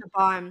strange. Break the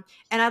bond.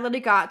 And I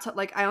literally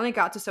I only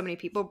got to so many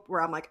people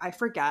where I'm like, I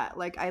forget.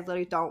 Like, I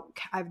literally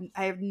I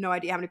have no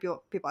idea how many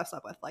people I've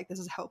slept with. Like, this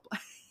is hopeless.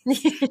 And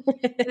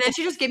then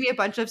she just gave me a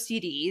bunch of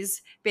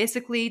CDs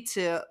basically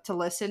to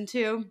listen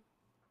to.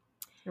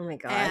 Oh my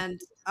God.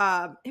 And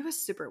it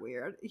was super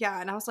weird.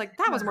 Yeah. And I was like,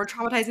 that was more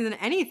traumatizing than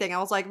anything. I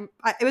was like,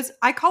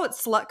 I call it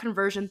slut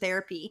conversion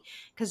therapy,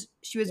 because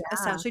she was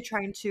essentially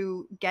trying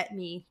to get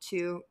me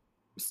to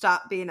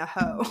stop being a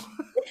hoe.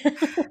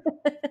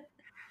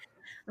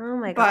 Oh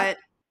my God. But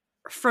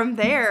from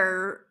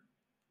there,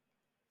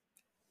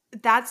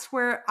 that's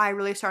where I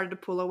really started to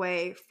pull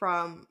away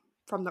from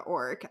the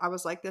org. I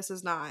was like, this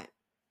isn't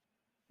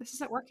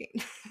working.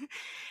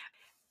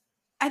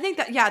 I think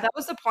that, yeah, that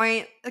was the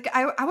point. Like,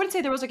 I wouldn't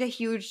say there was like a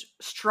huge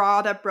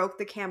straw that broke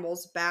the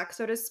camel's back,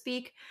 so to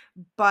speak,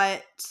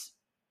 but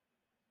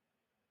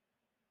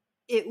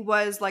it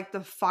was like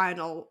the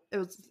final. It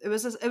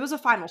was a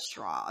final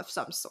straw of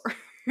some sort.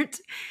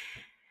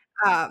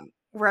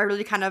 Where I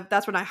really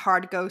that's when I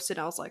hard ghosted.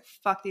 I was like,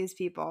 fuck these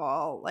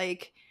people.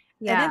 Like,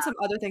 and then some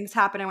other things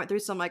happened. I went through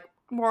some like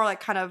more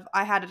like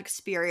I had an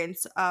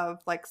experience of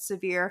like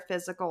severe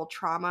physical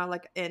trauma,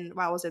 like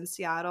while I was in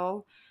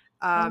Seattle.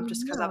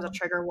 Just because that was a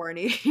trigger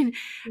warning.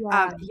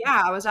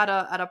 I was at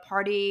a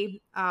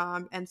party,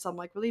 and some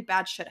like really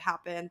bad shit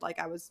happened. Like,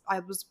 I was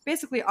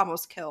basically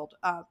almost killed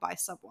by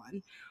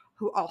someone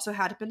who also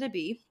happened to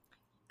be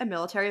a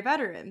military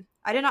veteran.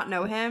 I did not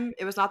know him.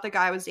 It was not the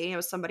guy I was dating. It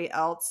was somebody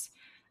else.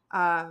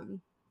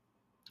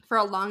 For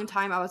a long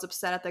time, I was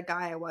upset at the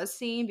guy I was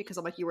seeing, because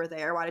I'm like, you were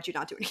there. Why did you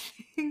not do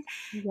anything?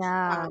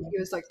 Yeah. He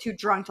was like too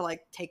drunk to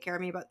like take care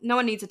of me, but no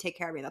one needs to take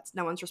care of me. That's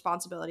no one's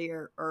responsibility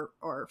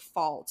or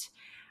fault.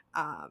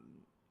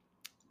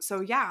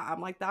 So yeah,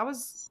 I'm like, that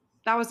was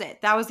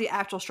it. That was the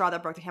actual straw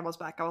that broke the camel's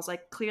back. I was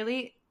like,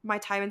 clearly my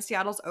time in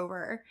Seattle's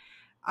over.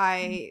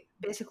 I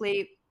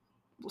basically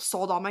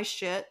sold all my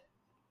shit.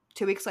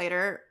 2 weeks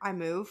later, I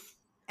move,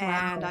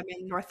 and I'm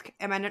in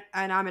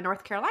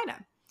North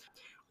Carolina.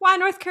 Why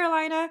North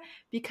Carolina?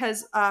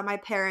 Because my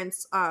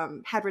parents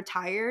had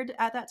retired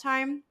at that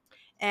time,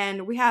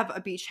 and we have a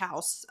beach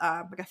house,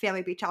 like a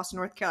family beach house in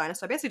North Carolina.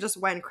 So I basically just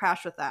went and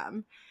crashed with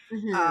them.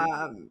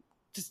 Hmm.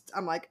 Just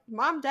I'm like,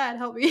 Mom, Dad,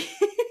 help me.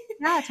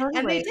 Yeah,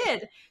 And they totally.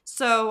 did.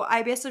 So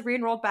I basically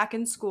re-enrolled back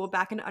in school,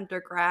 back in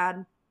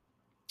undergrad.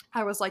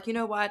 I was like, you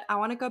know what? I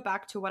want to go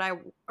back to what I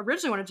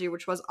originally wanted to do,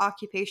 which was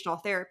occupational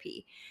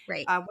therapy.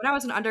 Right. When I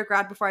was an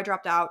undergrad, before I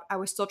dropped out, I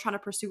was still trying to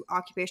pursue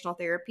occupational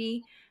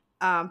therapy,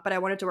 but I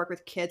wanted to work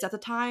with kids at the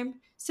time.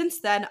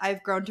 Since then,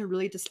 I've grown to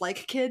really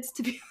dislike kids,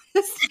 to be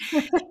honest.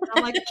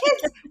 I'm like,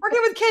 kids,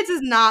 working with kids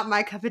is not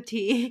my cup of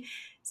tea.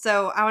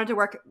 So I wanted to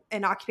work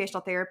in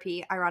occupational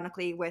therapy,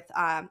 ironically, with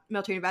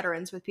military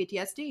veterans with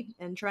PTSD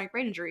and traumatic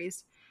brain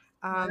injuries.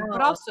 But Wow.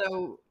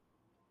 also,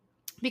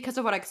 because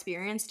of what I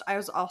experienced, I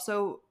was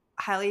also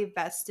highly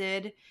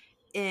vested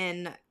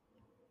in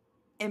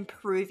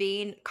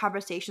improving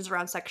conversations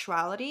around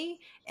sexuality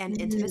and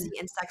Mhm. intimacy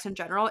and sex in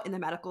general in the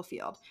medical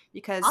field.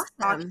 Because Awesome.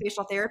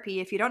 occupational therapy,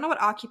 if you don't know what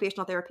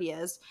occupational therapy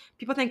is,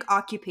 people think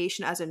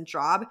occupation as in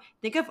job.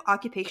 Think of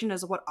occupation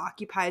as what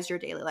occupies your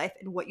daily life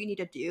and what you need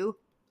to do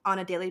on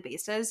a daily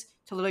basis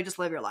to literally just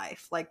live your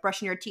life, like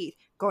brushing your teeth,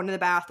 going to the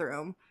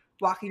bathroom,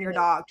 walking your Right.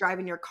 dog,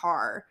 driving your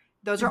car.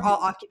 Those are Mhm.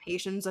 all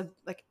occupations of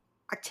like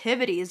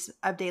activities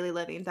of daily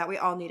living that we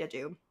all need to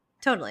do.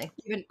 Totally.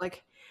 Even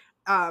like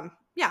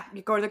yeah,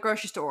 you go to the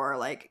grocery store,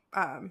 like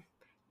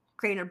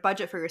creating a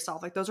budget for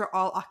yourself. Like those are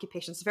all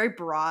occupations. It's very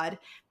broad,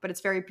 but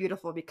it's very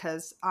beautiful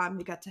because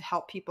you get to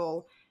help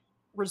people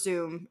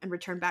resume and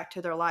return back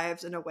to their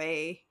lives in a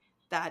way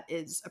that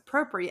is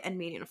appropriate and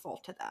meaningful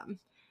to them.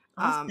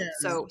 Awesome.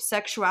 So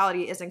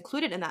sexuality is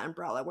included in that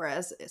umbrella,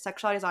 whereas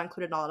sexuality is not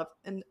included in a lot of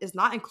and is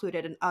not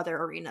included in other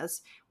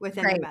arenas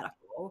within the Right.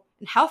 medical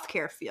and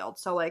healthcare field.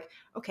 So like,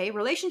 okay,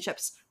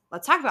 relationships,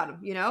 let's talk about them.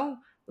 You know,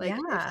 like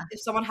Yeah.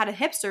 if someone had a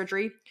hip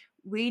surgery,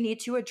 we need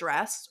to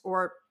address,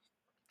 or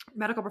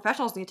medical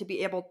professionals need to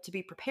be able to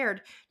be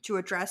prepared to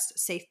address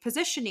safe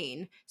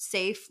positioning,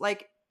 safe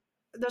like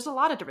there's a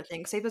lot of different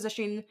things, safe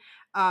positioning,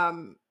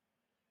 um,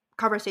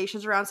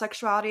 conversations around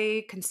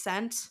sexuality,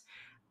 consent,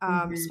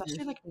 Mhm.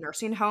 especially like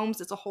nursing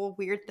homes. It's a whole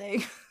weird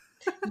thing.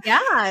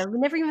 Yeah, we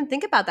never even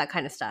think about that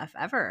kind of stuff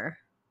ever.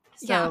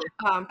 Yeah,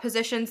 So,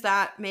 positions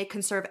that may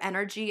conserve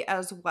energy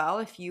as well.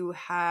 If you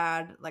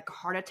had like a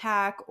heart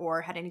attack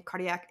or had any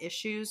cardiac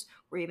issues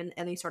or even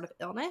any sort of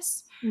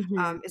illness,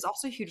 mhm. is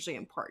also hugely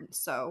important.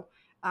 So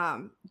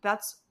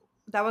that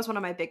was one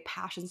of my big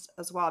passions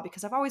as well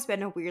because I've always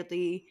been a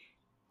weirdly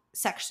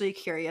sexually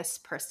curious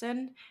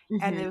person,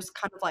 and it Mhm. was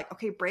kind of like,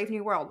 okay, brave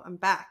new world, I'm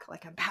back,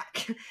 like I'm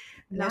back.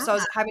 Yeah. So I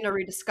was having to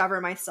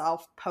rediscover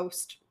myself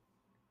post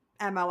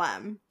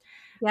MLM,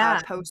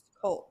 Yeah.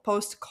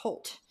 post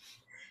cult.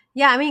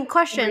 Yeah, I mean,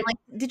 question, like,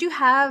 Yeah.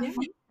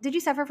 did you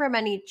suffer from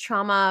any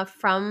trauma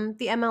from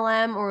the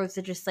MLM, or was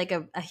it just like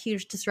a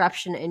huge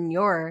disruption in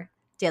your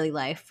daily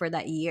life for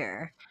that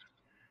year?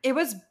 It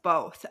was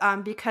both,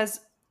 because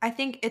I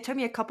think it took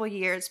me a couple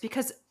years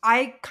because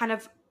I kind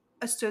of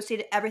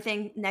associated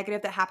everything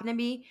negative that happened to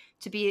me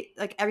to be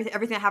like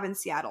everything that happened in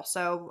Seattle.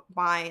 So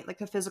my like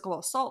the physical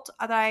assault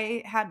that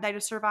I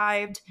just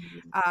survived,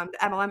 Mhm.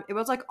 the MLM, it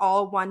was like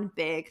all one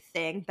big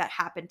thing that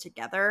happened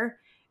together,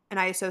 and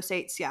I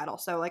associate Seattle.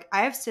 So like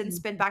I have since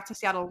been Mhm. back to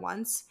Seattle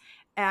once,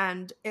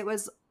 and it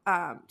was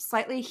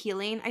slightly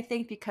healing, I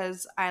think,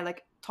 because I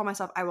like told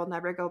myself I will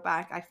never go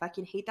back. I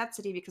fucking hate that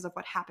city because of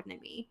what happened to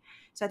me.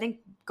 So I think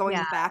Yeah.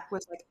 going back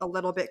was like a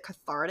little bit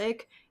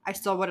cathartic. I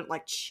still wouldn't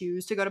like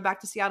choose to go to back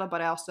to Seattle, but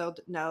I also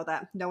know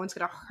that no one's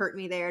gonna hurt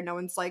me there. No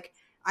one's like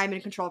I'm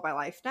in control of my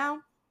life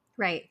now.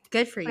 Right.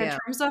 Good for But in you.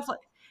 terms of like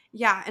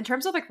yeah, in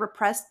terms of like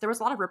repressed, there was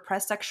a lot of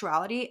repressed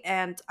sexuality,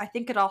 and I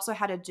think it also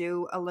had to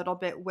do a little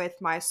bit with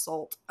my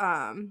assault,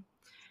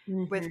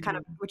 with kind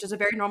of Mhm. which is a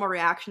very normal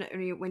reaction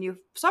when you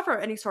suffer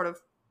any sort of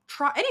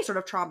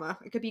trauma.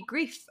 It could be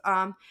grief.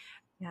 You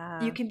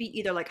Yeah. can be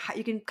either like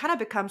you can kind of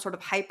become sort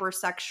of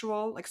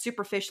hypersexual, like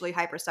superficially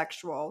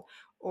hypersexual,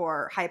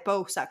 or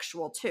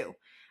hyposexual too.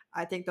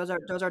 I think those are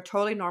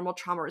totally normal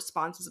trauma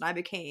responses, and I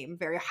became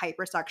very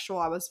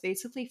hypersexual. I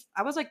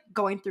was like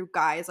going through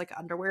guys like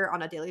underwear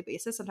on a daily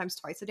basis, sometimes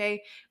twice a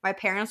day. My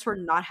parents were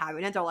not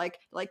having it. They're like,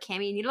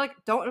 Cammy, you need to like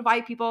don't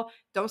invite people,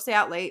 don't stay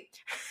out late.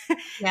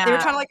 They were Yeah.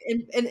 trying to like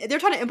and they're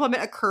trying to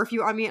implement a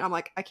curfew on me, and I'm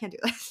like, I can't do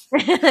this.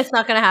 That's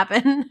not gonna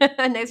happen.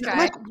 Nice No, try.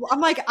 like I'm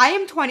like I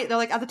am 20. They're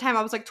like at the time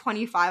I was like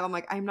 25. I'm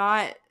like I'm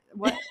not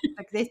what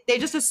like they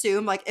just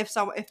assume like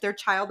if their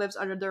child lives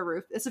under their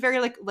roof. It's a very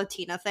like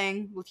Latino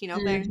thing.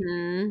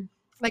 Mhm.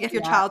 Like if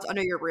your Yeah. child's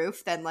under your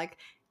roof, then like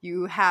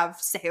you have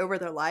say over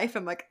their life.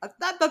 I'm like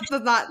that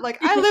does not like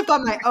I lived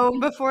on my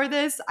own before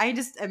this. I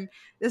just am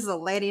this is a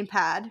landing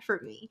pad for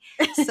me.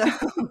 So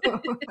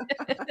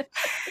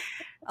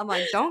I'm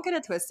like don't get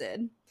it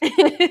twisted.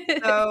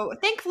 So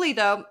thankfully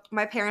though,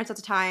 my parents at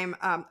the time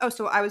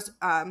so I was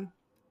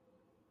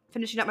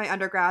finishing up my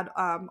undergrad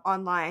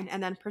online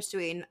and then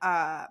pursuing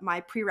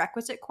my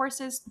prerequisite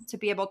courses to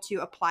be able to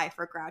apply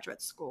for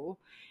graduate school.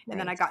 And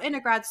then I Nice. got into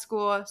grad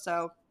school.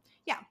 So,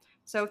 yeah.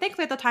 So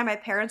thankfully at the time my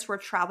parents were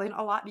traveling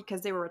a lot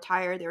because they were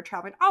retired. They were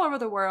traveling all over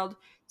the world.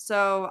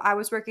 So I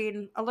was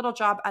working a little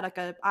job at like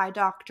a eye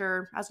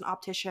doctor as an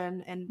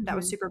optician, and that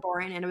was Mhm. super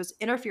boring, and it was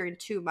interfering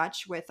too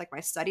much with like my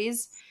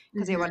studies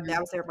because I Mhm.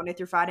 was there Monday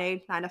through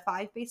Friday, 9 to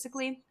 5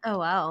 basically. Oh,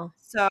 wow.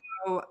 So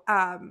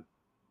um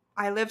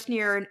I lived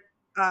near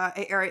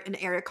an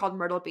area called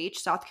Myrtle Beach,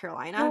 South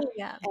Carolina, Oh,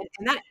 yeah.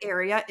 and that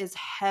area is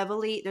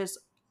heavily. There's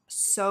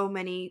so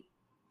many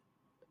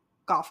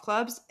golf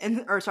clubs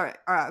and or sorry,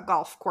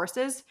 golf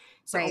courses.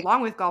 So Right.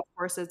 along with golf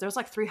courses, there's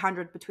like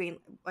 300 between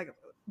like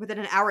within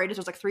an hour radius.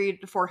 There's like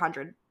 300 to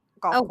 400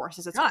 golf Oh,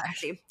 courses. It's gosh.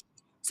 crazy.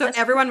 So That's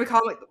everyone we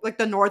call like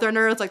the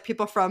Northerners, like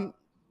people from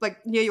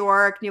like New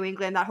York, New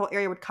England, that whole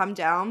area would come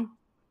down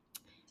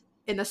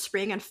in the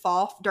spring and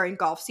fall during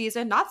golf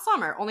season, not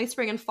summer, only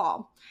spring and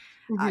fall.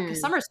 Because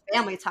Mhm. summer's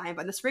family time,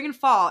 but in the spring and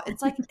fall,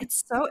 it's like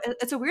it's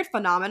a weird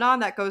phenomenon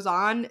that goes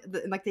on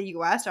in like the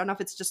U.S. I don't know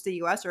if it's just the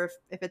U.S. or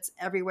if it's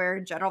everywhere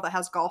in general that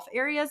has golf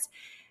areas,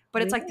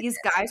 but it's like Weird. these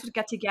guys would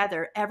get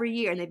together every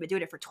year, and they've been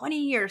doing it for 20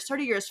 years,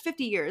 30 years,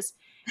 50 years,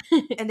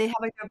 and they have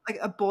like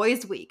a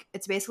boys' week.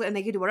 It's basically, and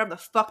they can do whatever the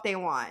fuck they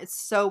want. It's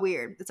so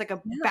weird. It's like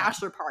a Yeah.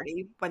 bachelor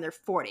party when they're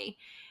 40,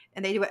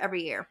 and they do it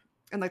every year.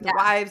 And like the Yeah,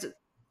 wives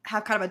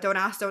have kind of a don't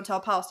ask, don't tell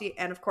policy,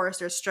 and of course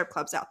there's strip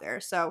clubs out there.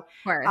 So of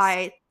course.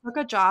 I took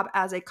a job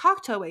as a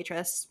cocktail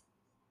waitress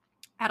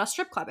at a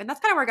strip club, and that's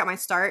kind of where I got my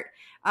start.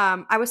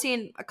 I was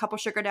seeing a couple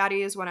sugar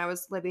daddies when I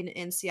was living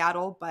in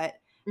Seattle, but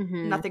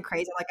Mhm. nothing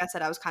crazy. Like I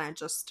said, I was kind of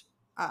just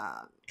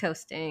uh,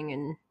 Coasting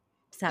and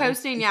just having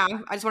coasting. fun. Yeah,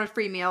 I just wanted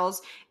free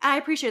meals, and I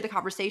appreciate the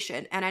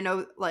conversation. And I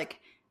know, like,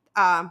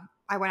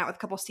 I went out with a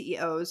couple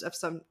CEOs of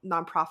some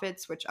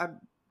nonprofits, which I'm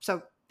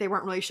so they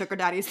weren't really sugar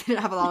daddies; they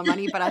didn't have a lot of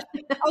money. But I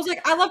was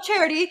like, I love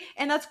charity,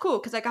 and that's cool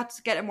because I got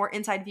to get a more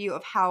inside view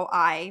of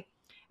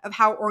of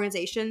how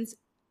organizations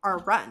are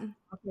run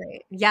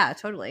Right. Yeah,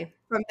 totally.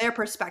 from their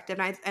perspective.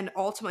 And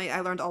ultimately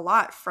I learned a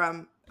lot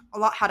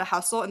how to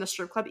hustle in the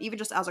strip club, even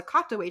just as a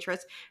cocktail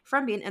waitress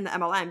from being in the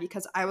MLM,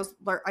 because was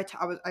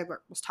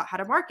taught how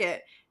to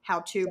market, how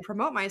to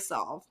promote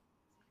myself,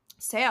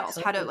 sales,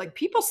 how to Totally. like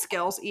people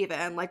skills,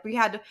 even like we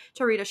had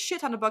to read a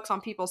shit ton of books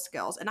on people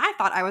skills. And I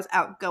thought I was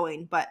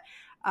outgoing, but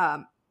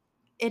um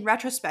in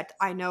retrospect,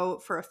 I know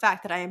for a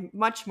fact that I am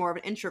much more of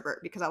an introvert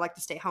because I like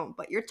to stay home.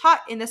 But you're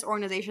taught in this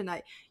organization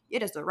that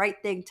it is the right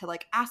thing to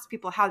like ask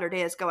people how their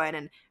day is going,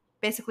 and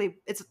basically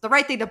it's the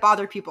right thing to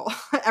bother people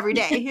every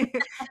day.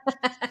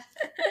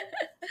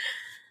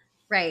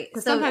 Right.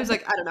 Because So sometimes,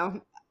 like, I don't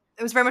know,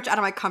 it was very much out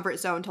of my comfort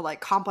zone to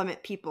like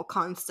compliment people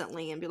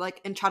constantly and be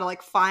like and try to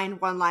like find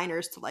one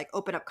liners to like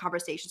open up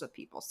conversations with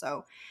people.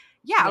 So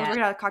yeah, I was yeah.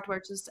 working at a cocktail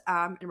waitress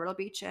in Myrtle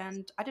Beach,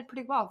 and I did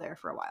pretty well there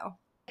for a while.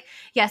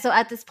 Yeah, so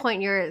at this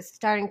point you're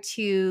starting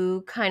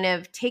to kind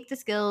of take the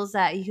skills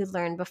that you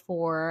learned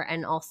before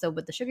and also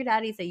with the sugar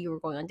daddies that you were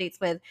going on dates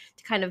with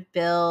to kind of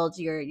build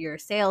your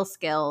sales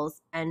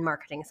skills and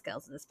marketing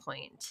skills at this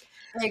point.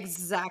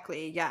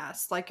 Exactly.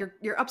 Yes. Like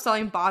you're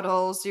upselling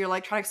bottles, you're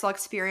like trying to sell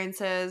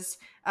experiences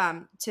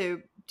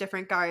to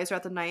different guys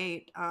throughout the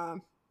night.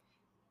 Mhm.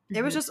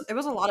 It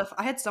was a lot of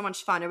I had so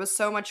much fun. It was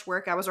so much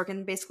work. I was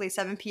working basically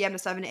 7 p.m. to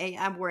 7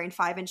 a.m. wearing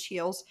 5-inch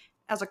heels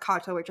as a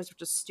cocktail waitress,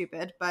 which is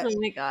stupid. But Oh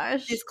my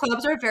gosh. these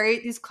clubs are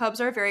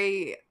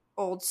very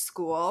old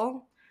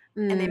school,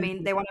 and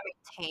Mhm. they want to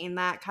maintain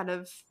that kind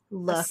of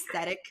Look.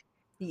 aesthetic.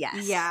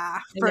 Yes. Yeah,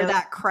 I for know.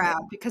 that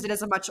crowd because it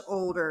is a much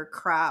older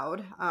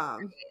crowd.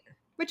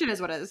 Which it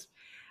is what it is.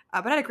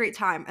 But I had a great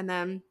time. And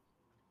then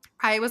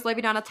I was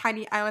living on a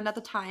tiny island at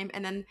the time.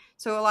 And then,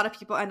 so a lot of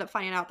people end up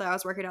finding out that I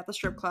was working at the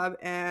strip club.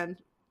 And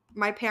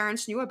my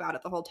parents knew about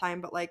it the whole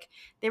time. But like,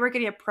 they were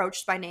getting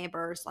approached by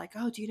neighbors, like,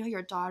 oh, do you know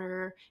your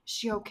daughter? Is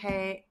she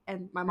okay?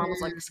 And my mom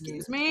was like, Mhm.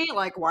 excuse me?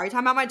 Like, why are you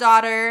talking about my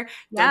daughter?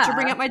 Don't you Yeah.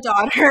 bring up my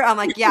daughter. I'm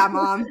like, yeah,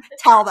 mom,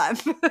 tell them.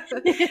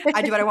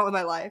 I do what I want with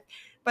my life.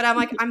 But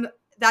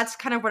that's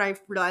kind of when I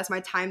realized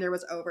my time there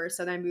was over.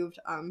 So then I moved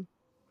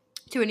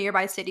to a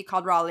nearby city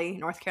called Raleigh,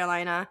 North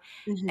Carolina.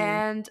 Mhm.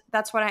 And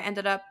that's when I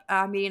ended up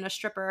meeting a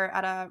stripper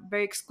at a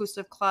very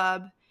exclusive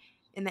club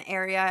in the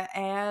area.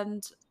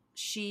 And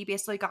she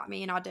basically got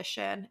me an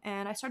audition,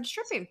 and I started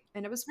stripping,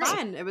 and it was Nice.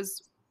 fun. It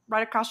was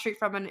right across the street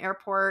from an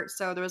airport.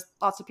 So there was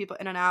lots of people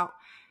in and out.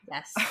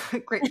 Yes.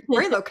 Great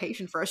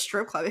location for a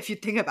strip club if you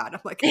think about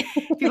it. Like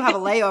people have a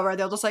layover,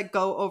 they'll just like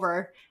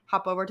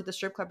hop over to the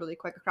strip club really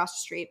quick across the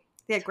street.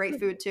 They had great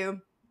food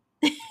too.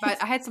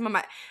 But I had some of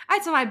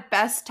my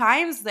best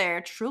times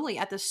there, truly,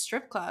 at this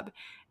strip club,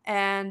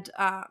 and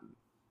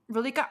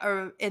really got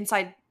an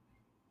inside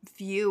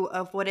view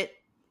of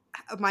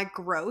of my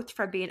growth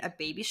from being a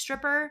baby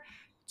stripper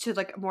to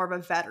like more of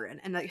a veteran.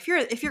 And like if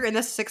you're in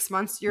this 6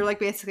 months, you're like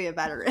basically a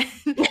veteran.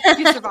 If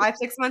you survive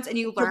 6 months and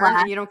you learn Relax.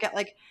 and you don't get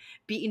like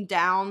beaten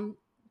down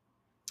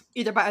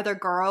either by other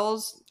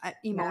girls,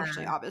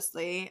 emotionally, Yeah.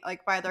 obviously,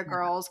 like by other Yeah.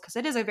 girls, because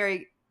it is a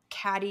very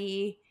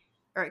catty,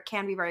 or it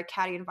can be very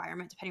catty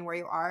environment depending where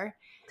you are.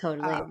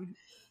 Totally. Um,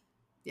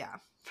 yeah.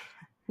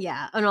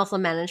 Yeah, and also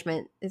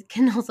management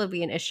can also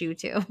be an issue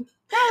too.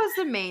 That was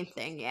the main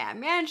thing, yeah.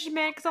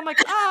 Management, because I'm like,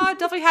 oh, I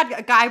definitely had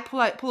a guy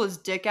pull his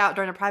dick out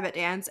during a private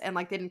dance, and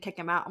like they didn't kick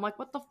him out. I'm like,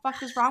 what the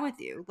fuck is wrong with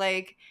you?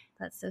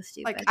 That's so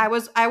Like stupid.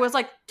 I was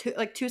like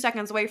 2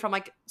 seconds away from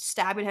like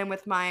stabbing him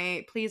with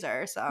my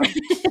pleaser, so but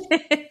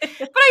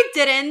I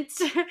didn't.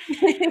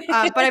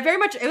 But I very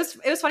much it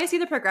was funny to see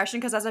the progression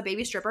because as a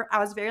baby stripper, I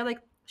was very like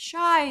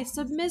shy,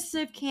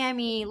 submissive,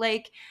 Cammy.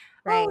 Like,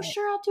 Right. oh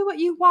sure, I'll do what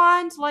you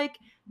want. Like,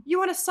 you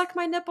want to suck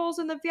my nipples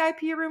in the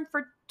VIP room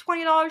for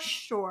 $20?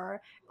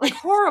 Sure. Like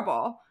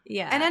horrible.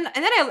 Yeah. And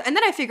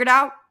then I figured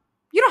out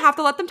you don't have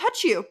to let them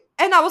touch you.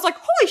 And I was like,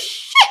 holy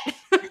shit.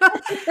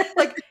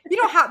 Like they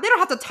don't have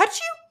to touch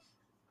you?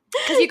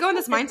 Because you go in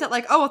this mindset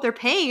like, oh, if they're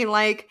paying,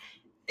 like,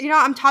 you know,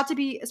 I'm taught to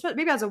be,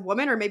 maybe as a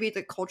woman or maybe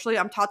like culturally,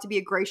 I'm taught to be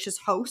a gracious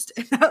host.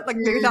 Like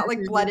maybe that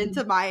like bled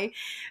into my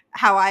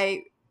how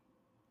I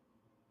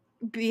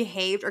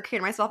behaved or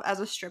carried myself as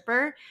a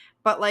stripper.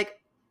 But like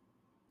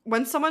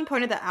when someone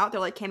pointed that out, they're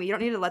like, Cammy, you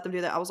don't need to let them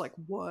do that. I was like,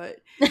 what?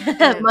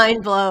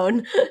 Mind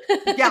blown.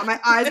 Yeah, my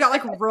eyes got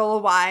like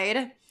real wide.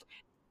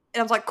 And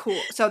I was like, cool.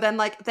 So then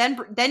I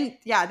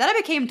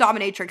became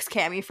dominatrix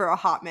Cammy for a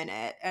hot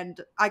minute. And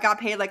I got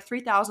paid like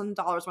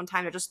 $3,000 one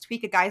time to just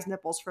tweak a guy's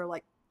nipples for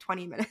like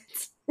 20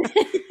 minutes.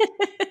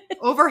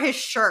 over his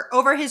shirt.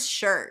 Oh,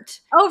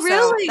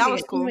 really? So that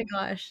was cool. Oh my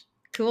gosh.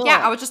 Cool.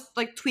 Yeah, I was just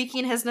like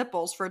tweaking his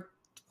nipples for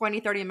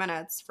 20-30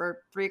 minutes for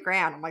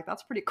 $3,000. I'm like,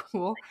 that's pretty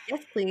cool.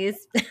 Yes,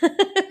 please.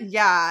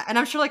 Yeah. And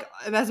I'm sure like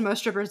as most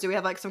strippers do, we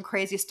have like some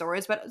crazy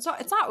stories, but so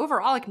it's not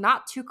overall like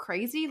not too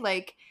crazy.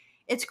 Like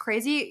it's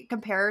crazy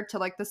compared to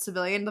like the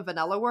civilian, the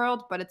vanilla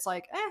world, but it's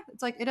like,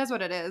 it is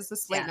what it is.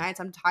 This late nights,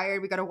 I'm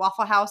tired. We go to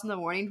Waffle House in the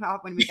morning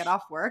when we get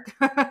off work.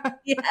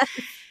 Yeah.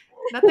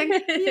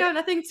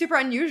 Nothing super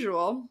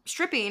unusual.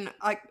 Stripping,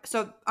 like,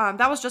 so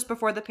that was just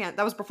before that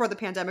was before the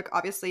pandemic,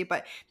 obviously,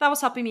 but that was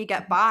helping me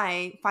get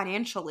by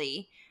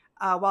financially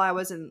while I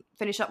was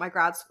finish up my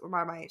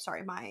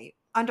my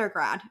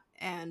undergrad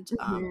and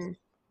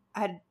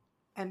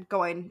and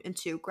going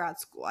into grad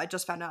school. I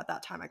just found out at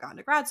that time I got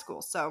into grad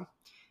school, so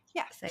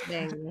yeah,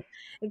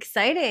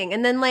 exciting.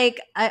 And then like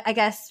I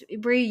guess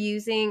were you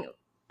using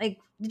did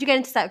you get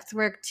into sex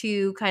work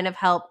to kind of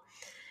help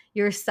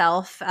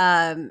yourself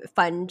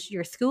fund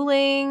your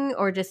schooling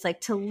or just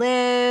like to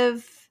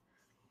live?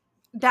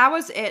 That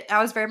was it.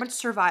 I was very much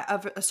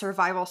a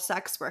survival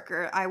sex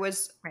worker. I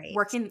was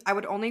working. I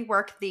would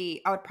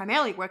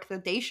primarily work the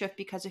day shift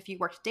because if you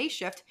worked day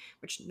shift,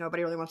 which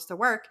nobody really wants to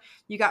work,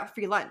 you got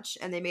free lunch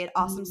and they made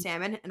awesome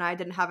salmon. And I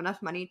didn't have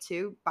enough money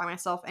to buy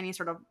myself any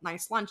sort of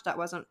nice lunch that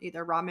wasn't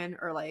either ramen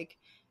or like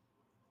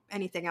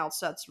anything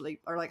else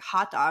or like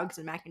hot dogs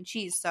and mac and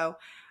cheese. So,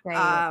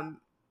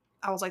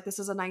 I was like, this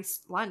is a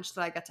nice lunch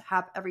that I get to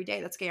have every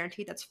day. That's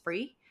guaranteed. That's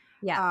free.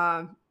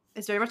 Yeah.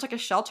 It's very much like a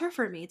shelter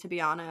for me, to be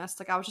honest.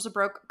 Like I was just a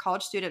broke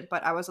college student,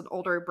 but I was an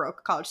older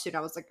broke college student.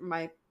 I was like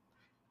my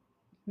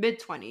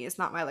mid-20s,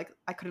 not my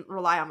I couldn't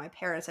rely on my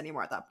parents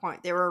anymore at that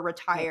point. They were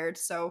retired,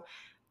 so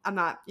I'm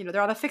not,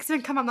 they're on a fixed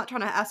income. I'm not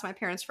trying to ask my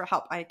parents for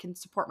help. I can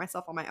support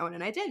myself on my own,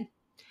 and I did.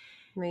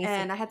 Amazing.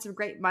 And I had some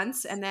great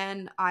months, and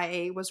then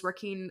I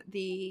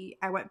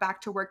went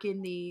back to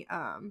working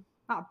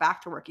not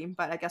back to working,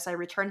 but I guess I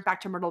returned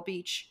back to Myrtle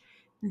Beach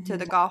to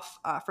the golf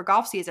for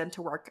golf season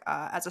to work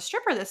as a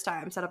stripper this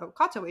time instead of a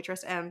cocktail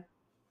waitress, and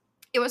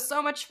it was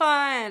so much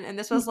fun. And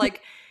this was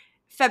like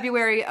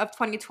February of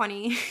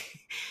 2020,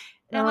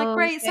 and I'm like,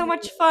 great, so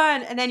much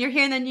fun. And then you're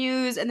hearing the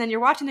news, and then you're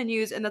watching the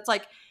news, and it's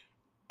like,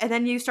 and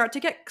then you start to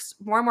get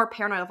more and more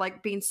paranoid of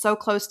like being so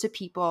close to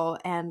people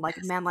and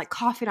like men like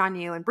coughing on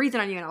you and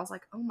breathing on you, and I was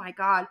like, oh my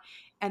god.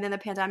 And then the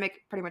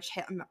pandemic pretty much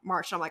hit in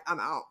March, and I'm like, I'm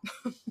out.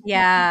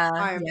 Yeah.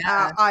 I am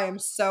out. I am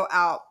so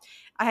out.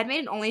 I had made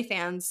an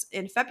OnlyFans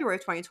in February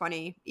of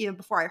 2020, even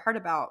before I heard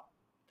about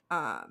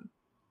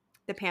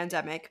the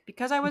pandemic,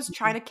 because I was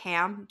trying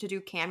to do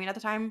camming at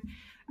the time.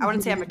 I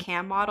wouldn't say I'm a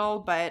cam model,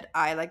 but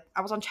I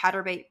was on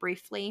Chatterbait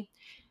briefly.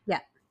 Yeah.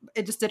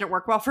 It just didn't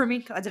work well for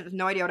me. I had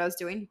no idea what I was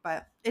doing,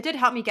 but it did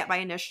help me get my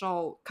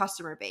initial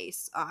customer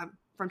base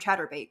from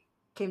Chatterbait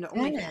came to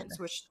OnlyFans,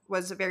 which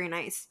was very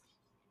nice.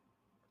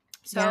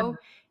 So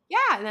yeah,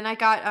 and then I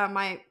got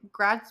my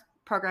grad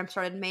program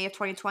started May of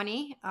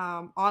 2020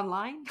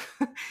 online.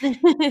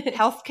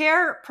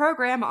 Healthcare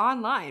program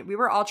online. We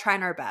were all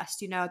trying our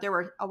best. There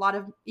were a lot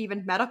of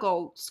even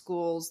medical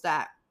schools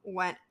that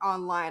went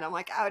online. I'm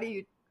like, how do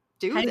you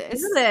do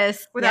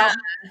this without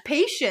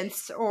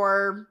patients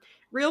or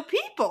real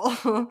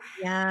people?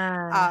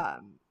 Yeah.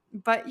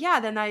 But yeah,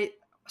 then I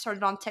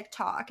started on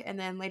TikTok, and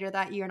then later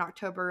that year in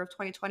October of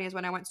 2020 is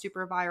when I went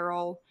super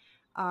viral.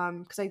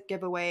 Because I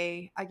gave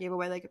away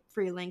like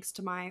free links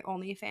to my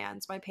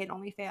OnlyFans, my paid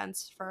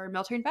OnlyFans for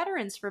military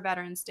veterans for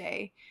Veterans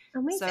Day.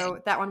 Amazing.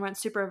 So that one went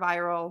super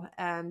viral,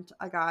 and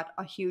I got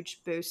a huge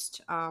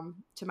boost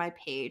to my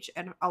page,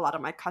 and a lot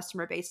of my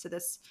customer base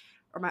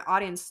my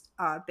audience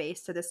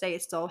base to this day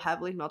is still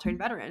heavily military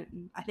veteran.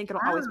 And I think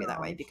it'll always be that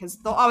way because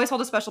they'll always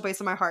hold a special place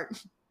in my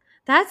heart.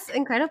 That's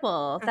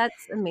incredible.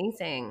 That's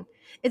amazing.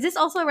 Is this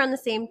also around the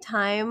same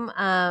time?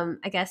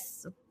 I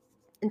guess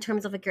in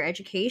terms of like your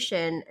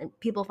education and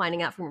people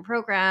finding out from your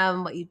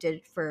program, what you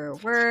did for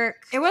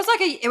work? It was like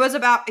it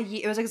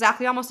was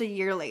exactly almost a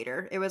year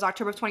later. It was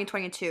October of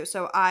 2022.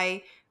 So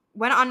I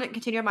went on and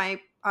continued my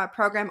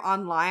program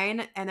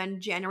online, and then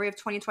January of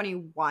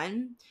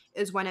 2021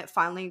 is when it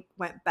finally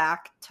went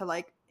back to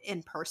like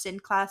in-person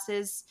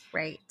classes.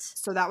 Right.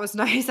 So that was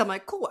nice. I'm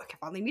like, cool, I can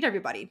finally meet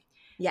everybody.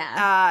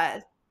 Yeah.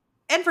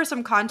 And for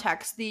some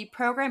context, the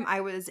program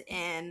I was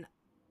in,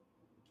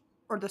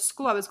 or the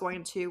school I was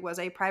going to, was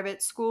a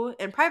private school.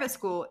 And private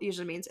school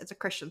usually means it's a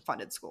Christian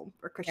funded school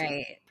or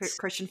Right.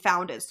 Christian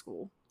founded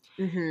school,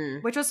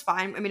 Mm-hmm. which was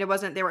fine. I mean,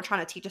 they weren't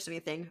trying to teach us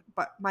anything,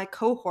 but my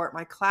cohort,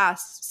 my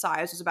class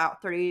size was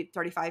about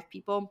 35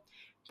 people,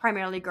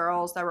 primarily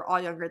girls that were all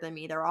younger than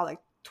me. They were all like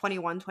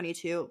 21,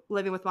 22,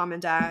 living with mom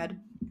and dad.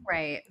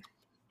 Right.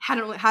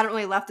 Hadn't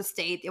really left the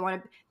state. They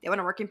want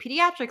to work in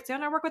pediatrics. They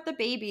want to work with the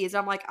babies.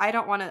 I'm like, I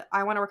want to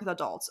work with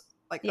adults.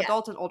 Like Yeah.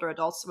 adults and older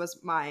adults was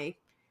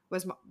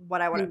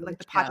what I wanted, like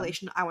the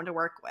population I wanted to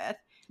work with.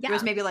 Yeah. There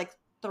was maybe like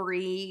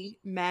 3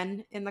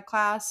 men in the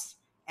class,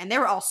 and they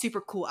were all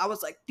super cool. I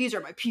was like, these are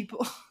my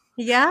people.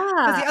 Yeah.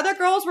 Because the other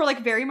girls were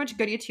like very much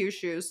goody two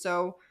shoes.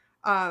 So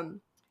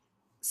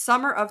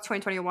summer of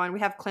 2021, we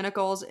have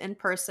clinicals in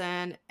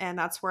person, and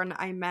that's when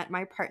I met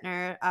my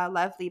partner,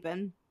 Lev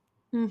Lieben,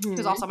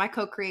 who's also my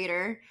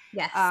co-creator.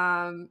 Yes.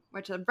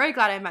 Which I'm very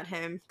glad I met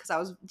him, because I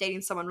was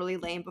dating someone really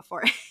lame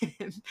before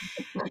him.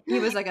 He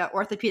was like an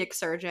orthopedic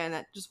surgeon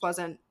that just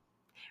wasn't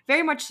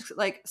very much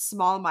like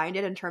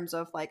small-minded in terms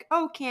of like,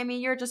 oh,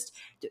 Cami, you're just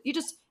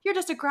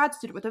a grad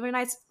student with a really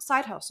nice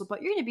side hustle,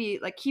 but you're gonna be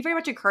like, he very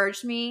much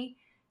encouraged me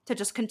to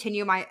just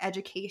continue my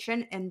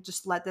education and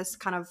just let this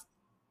kind of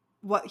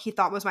what he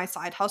thought was my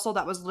side hustle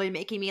that was literally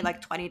making me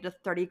like 20 to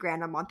 30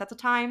 grand a month at the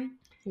time.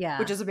 Yeah.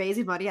 Which is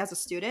amazing money as a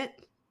student.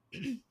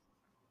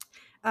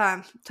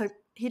 So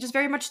he just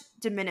very much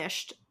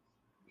diminished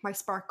my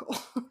sparkle.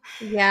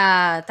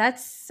 Yeah,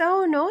 that's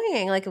so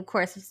annoying. Like, of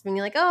course, it's being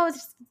like, oh,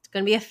 it's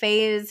gonna be a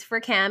phase for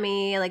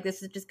Cami. Like,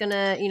 this is just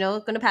gonna,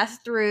 gonna pass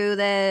through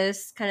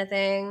this kind of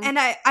thing. And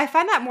I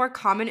find that more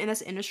common in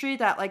this industry,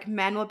 that like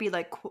men will be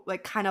like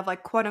kind of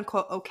like quote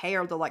unquote okay,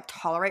 or they'll like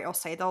tolerate, or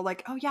say they'll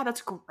like, oh yeah,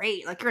 that's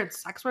great. Like, you're in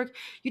sex work,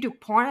 you do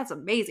porn, that's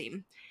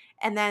amazing.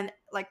 And then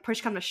like push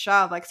come to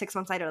shove, like 6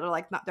 months later,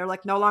 they're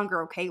like no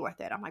longer okay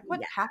with it. I'm like, what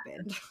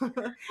happened?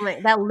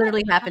 Like, that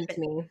literally happened to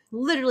me.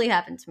 Literally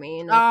happened to me.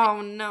 And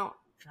oh no.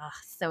 Ugh,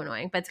 so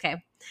annoying, but it's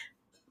okay.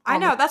 I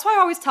know. That's why I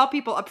always tell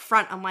people up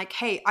front, I'm like,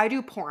 hey, I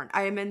do porn.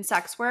 I am in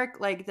sex work.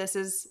 Like, this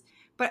is,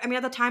 but I mean,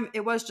 at the time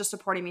it was just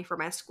supporting me for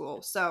my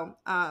school. So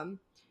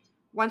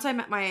once I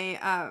met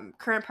my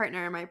current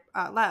partner, my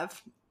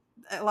Lev,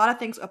 a lot of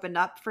things opened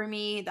up for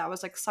me. That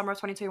was like summer of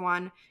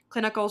 2021.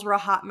 Clinicals were a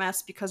hot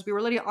mess because we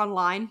were literally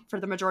online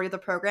for the majority of the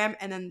program,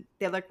 and then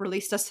they like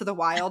released us to the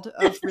wild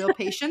of real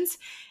patients.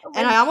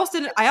 And I almost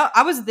didn't.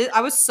 I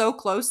was so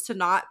close to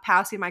not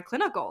passing my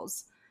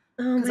clinicals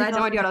because I had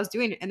no idea what I was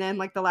doing. And then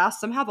like the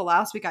last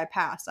week I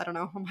passed. I don't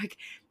know. I'm like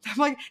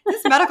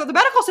the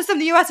medical system in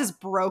the U.S. is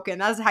broken.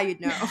 That's how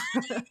you'd know.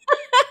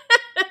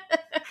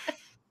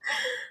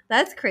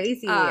 That's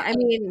crazy. I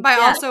mean, but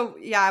also,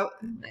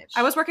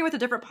 I was working with a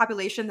different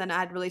population than I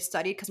had really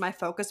studied, because my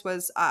focus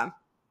was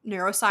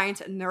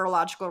neuroscience and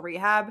neurological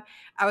rehab.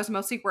 I was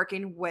mostly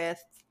working with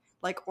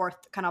like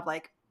kind of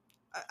like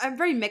a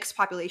very mixed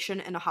population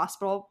in a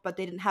hospital, but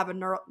they didn't have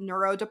a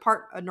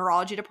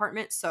neurology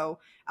department, so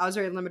I was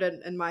very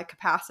limited in my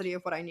capacity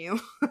of what I knew.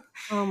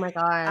 Oh my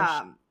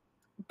gosh.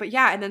 But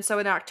yeah, and then so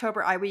in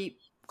October,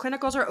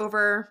 clinicals are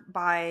over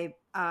by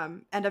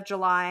end of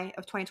July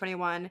of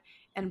 2021.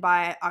 And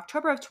by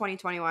October of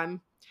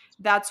 2021,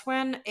 that's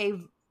when a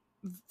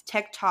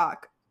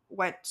TikTok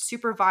went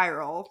super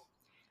viral.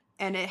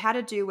 And it had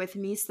to do with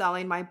me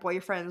selling my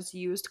boyfriend's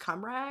used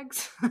cum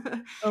rags.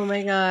 Oh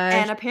my gosh.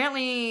 And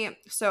apparently,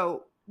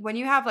 so when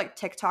you have like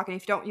TikTok, and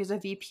if you don't use a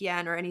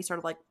VPN or any sort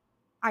of like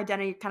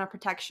identity kind of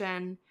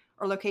protection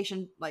or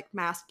location like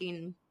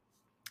masking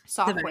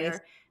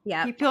software,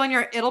 people in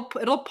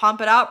it'll pump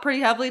it out pretty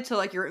heavily to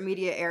like your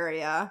immediate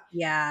area.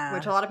 Yeah.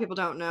 Which a lot of people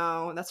don't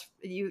know.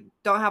 You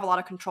don't have a lot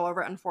of control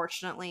over it,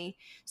 unfortunately.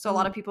 So a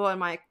lot of people in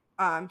my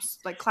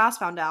like class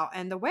found out,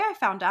 and the way I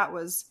found out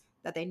was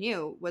that they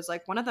knew was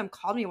like one of them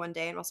called me one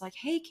day and was like,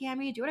 hey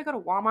Cami, do you want to go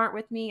to Walmart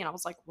with me? And I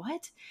was like,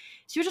 what?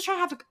 She was just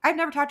trying to I've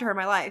never talked to her in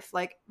my life,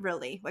 like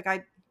really. Like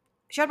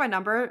she had my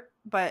number,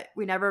 but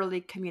we never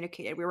really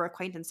communicated. We were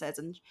acquaintances,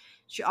 and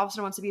she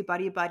also wants to be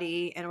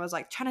buddy, and was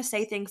like trying to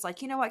say things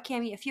like, you know what,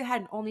 Cami, if you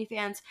had an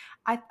OnlyFans,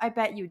 I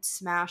bet you'd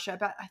smash.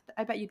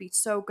 I bet you'd be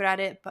so good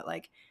at it, but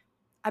like,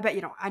 I bet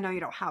you don't. I know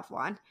you don't have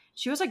one.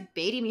 She was like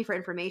baiting me for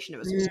information. It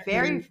was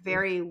very,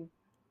 very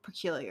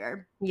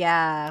peculiar.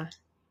 Yeah.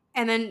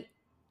 And then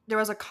there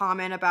was a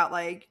comment about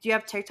like, do you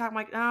have TikTok? I'm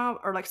like, no,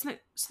 or like something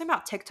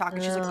about TikTok,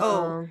 and she's like,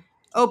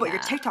 but your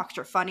TikToks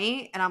are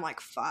funny. And I'm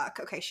like, fuck,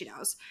 okay, she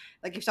knows.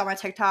 Like, you saw my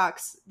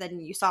TikToks, then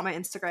you saw my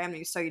Instagram,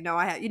 and so you know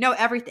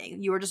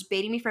everything. You were just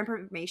baiting me for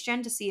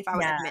information to see if I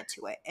would admit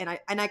to it.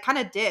 And I kind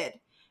of did.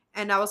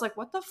 And I was like,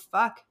 what the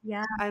fuck?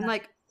 Yeah. I'm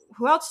like,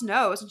 who else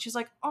knows? And she's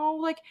like, oh,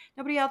 like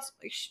nobody else.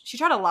 Like, she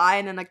tried to lie,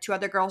 and then like 2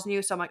 other girls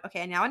knew. So I'm like,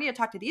 okay, now I need to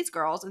talk to these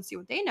girls and see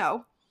what they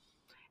know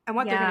and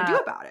what they're gonna Yeah.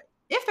 do about it,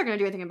 if they're gonna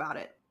do anything about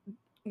it.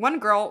 One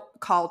girl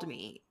called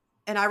me,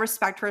 and I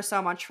respect her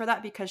so much for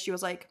that, because she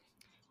was like,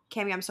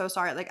 Cami, I'm so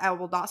sorry. Like, I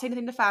will not say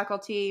anything to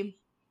faculty.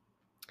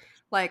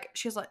 Like,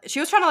 she was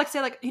trying to like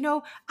say like,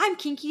 I'm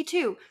kinky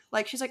too.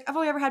 Like, she's like, I've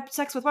only ever had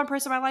sex with one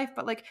person in my life,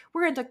 but like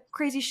we're into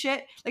crazy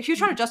shit. Like, she was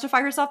trying to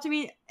justify herself to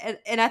me,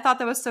 and I thought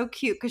that was so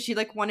cute, because she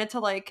like wanted to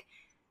like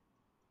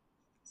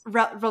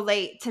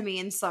relate to me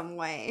in some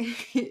way.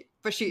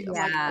 But I'm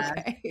like, Yeah.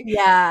 okay.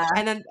 Yeah.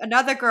 And then the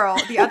other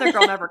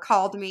girl never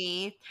called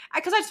me,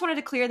 because I just wanted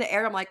to clear the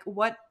air. I'm like,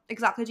 what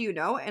exactly do you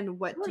know, and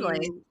what do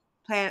Totally. you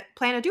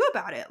plan to do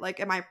about it?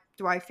 Like,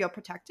 do I feel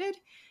protected?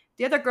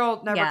 The other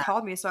girl never Yeah.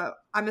 called me, so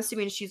I'm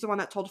assuming she's the one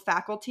that told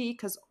faculty,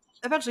 because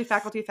eventually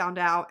faculty found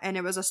out, and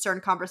it was a stern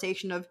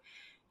conversation of,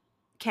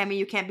 Cami,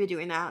 you can't be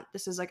doing that.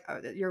 This is like,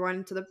 you're going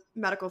into the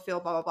medical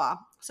field, blah blah blah.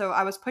 So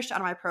I was pushed out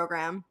of my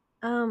program.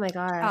 Oh my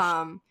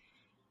gosh.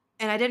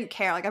 And I didn't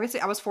care. Like, obviously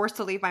I was forced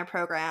to leave my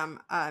program,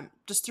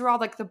 just through all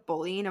like the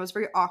bullying. It was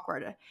very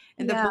awkward.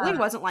 And the Yeah. bullying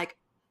wasn't like,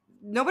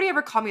 nobody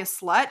ever called me a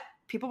slut.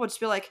 People would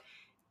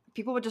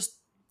just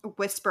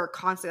whisper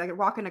constantly. Like, I'd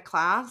walk into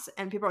class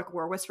and people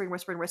were whispering.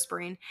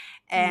 Mhm.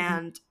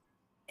 And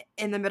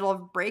in the middle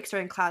of breaks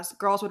during class,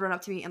 girls would run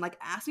up to me and like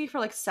ask me for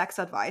like sex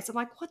advice. I'm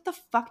like, what the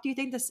fuck do you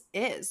think this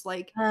is?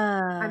 Like,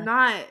 I'm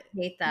not.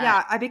 Hate that.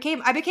 Yeah, I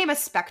became a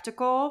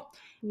spectacle,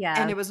 and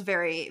Yeah. it was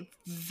very,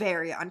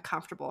 very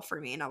uncomfortable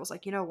for me. And I was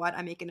like, you know what?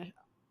 I'm making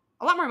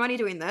a lot more money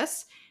doing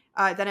this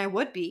than I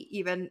would be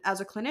even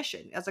as a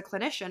clinician. As a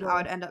clinician, I Yeah.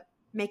 would end up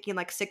making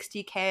like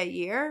 $60K a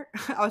year.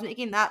 I was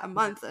making that a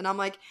month, and I'm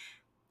like,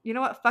 you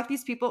know what? Fuck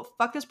these people.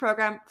 Fuck this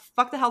program.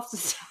 Fuck the health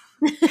system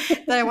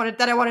that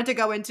I wanted to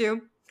go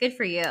into. Good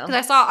for you.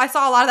 Because I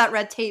saw a lot of that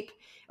red tape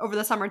over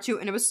the summer too,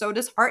 and it was so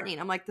disheartening.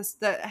 I'm like,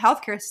 the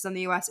healthcare system in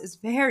the U.S. is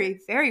very,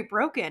 very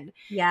broken.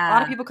 A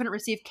lot of Yeah. people couldn't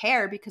receive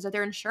care because of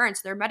their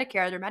insurance, their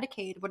Medicare, their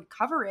Medicaid wouldn't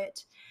cover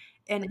it,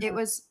 and it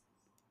was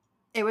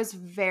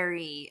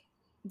very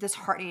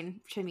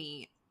disheartening to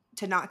me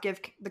to not give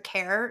the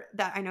care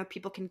that I know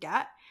people can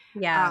get,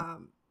 Yeah.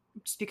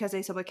 just because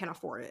they simply can't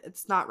afford it.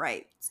 It's not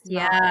right. It's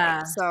not Yeah.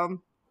 right.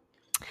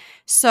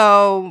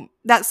 So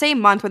that same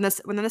month,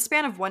 within the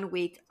span of 1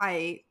 week,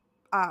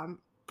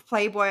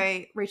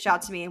 Playboy reached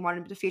out to me and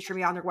wanted to feature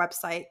me on their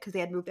website, because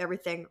they had moved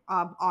everything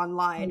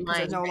online, because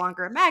Online. it's no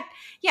longer a mag.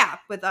 Yeah,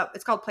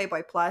 it's called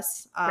Playboy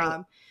Plus.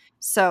 Right.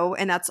 So,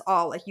 and that's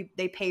all, like,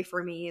 they pay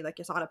for me, like,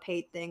 it's not a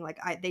paid thing. Like,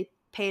 they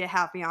pay to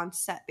have me on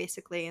set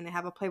basically, and they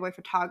have a Playboy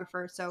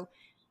photographer. So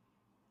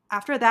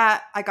after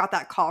that, I got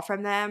that call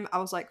from them. I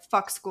was like,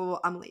 fuck school,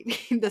 I'm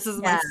leaving. This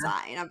is my Yeah.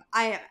 sign.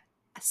 I am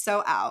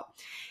so out.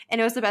 And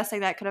it was the best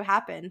thing that could have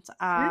happened.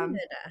 Good.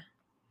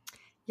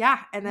 Yeah,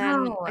 and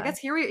then Wow. I guess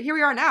here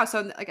we are now.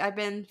 So like, I've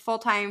been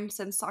full-time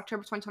since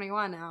October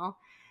 2021 now.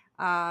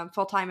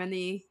 Full-time in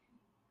the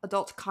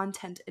adult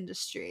content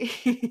industry.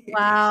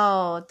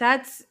 Wow,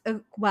 that's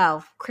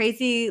wow,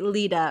 crazy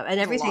lead up and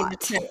A everything.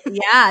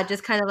 lot.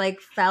 Just kind of like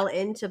fell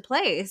into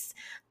place.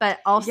 But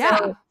also,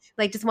 Yeah.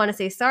 like, just want to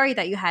say sorry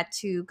that you had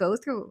to go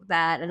through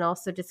that, and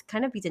also just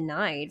kind of be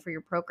denied for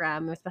your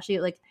program, especially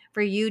like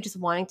for you just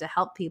wanting to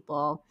help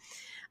people.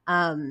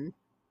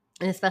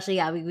 And especially,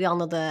 yeah, we all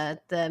know the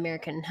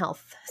American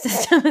health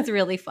system is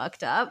really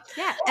fucked up.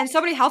 Yeah, and so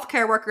many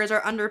healthcare workers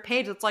are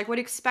underpaid. It's like, what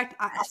do you expect?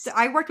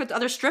 I worked with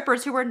other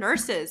strippers who were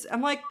nurses.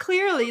 I'm like,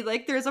 clearly,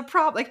 like, there's a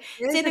problem. Like,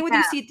 There's same a thing with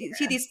gap. you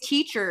see these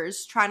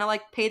teachers trying to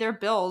like pay their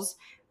bills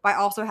by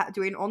also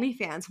doing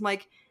OnlyFans. I'm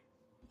like,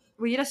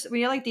 we need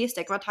to like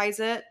destigmatize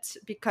it,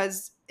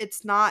 because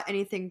it's not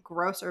anything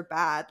gross or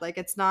bad. Like,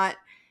 it's not.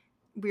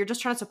 We're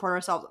just trying to support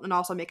ourselves and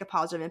also make a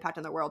positive impact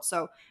in the world.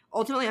 So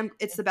ultimately,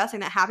 it's the best thing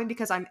that happened,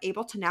 because I'm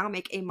able to now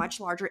make a much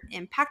larger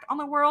impact on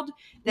the world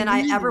than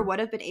I ever would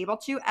have been able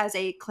to as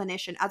a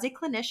clinician. As a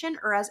clinician,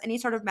 or as any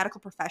sort of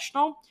medical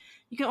professional,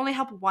 you can only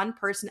help one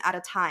person at a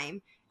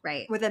time,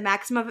 Right. with a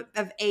maximum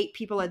of 8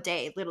 people a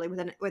day, literally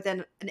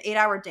within an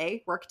 8-hour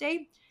day, work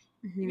day.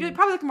 You're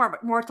probably looking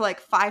more to like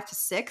 5 to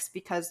 6,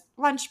 because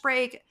lunch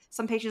break,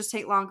 some patients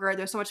take longer.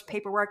 There's so much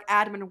paperwork,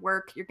 admin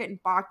work. You're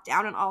getting bogged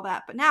down and all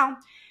that. But now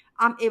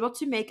I'm able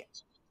to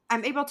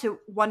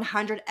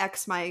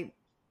 100x my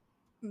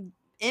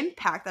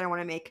impact that I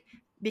want to make,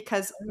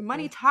 because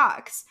money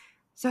talks.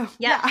 So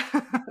yeah.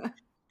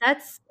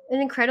 That's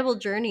an incredible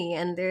journey,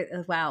 and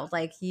wow,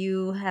 like,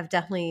 you have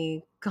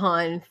definitely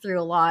gone through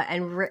a lot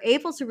and were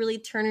able to really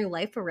turn your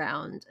life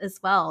around as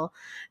well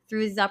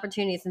through these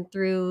opportunities and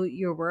through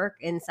your work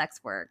in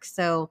sex work.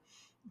 So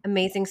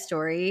amazing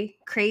story,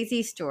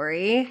 crazy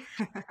story,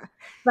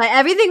 but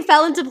everything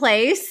fell into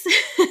place.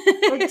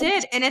 It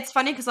did. And it's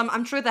funny, because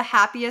I'm sure the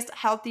happiest,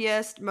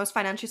 healthiest, most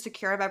financially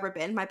secure I've ever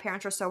been. My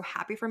parents are so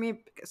happy for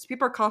me, because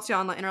people are constantly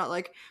on the internet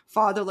like,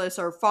 fatherless,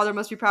 or father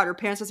must be proud, or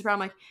parents must be proud. I'm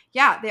like,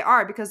 yeah, they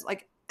are, because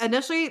like,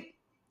 initially,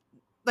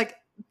 like,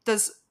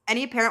 does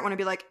any parent want to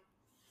be like,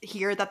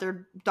 hear that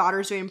their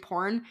daughter's doing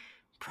porn?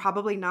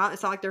 probably not.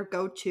 It's not like their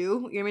go-to. You know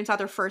what I mean? It's not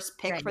their first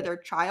pick Right. for their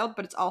child,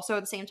 but it's also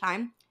at the same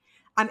time,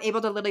 I'm able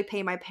to literally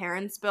pay my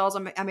parents' bills.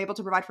 I'm able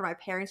to provide for my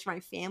parents, for my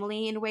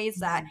family in ways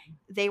that Mhm.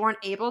 they weren't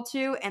able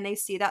to. And they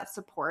see that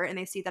support and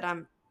they see that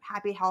I'm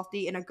happy,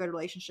 healthy, in a good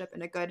relationship,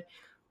 in a good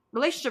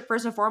relationship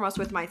first and foremost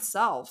with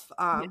myself,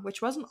 Yeah.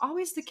 which wasn't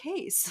always the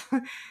case.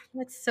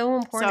 That's so So,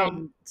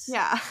 important.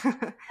 yeah.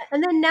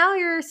 And then now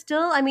you're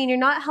still, I mean, you're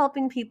not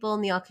helping people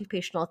in the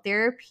occupational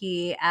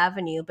therapy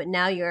avenue, but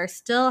now you're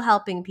still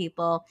helping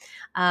people.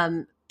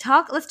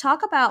 Let's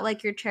talk about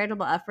like your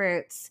charitable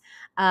efforts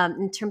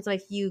in terms of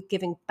like you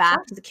giving back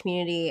Sure. to the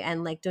community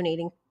and like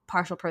donating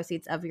partial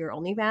proceeds of your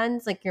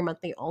OnlyFans, like your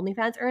monthly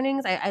OnlyFans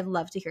earnings. I'd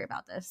love to hear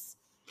about this.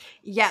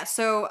 Yeah,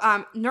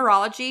 so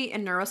neurology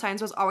and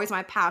neuroscience was always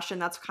my passion.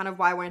 That's kind of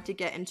why I wanted to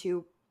get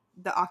into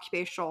the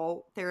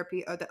occupational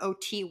therapy or the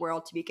OT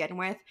world to begin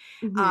with.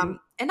 Hmm.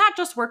 And not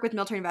just work with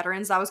military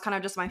veterans. That was kind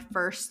of just my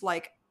first,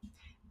 like,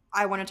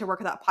 I wanted to work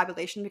with that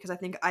population because I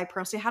think I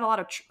personally had a lot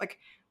of, like,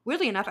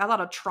 weirdly enough, I had a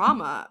lot of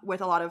trauma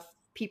with a lot of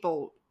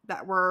people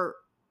that were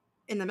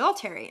in the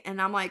military. And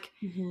I'm like,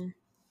 Hmm.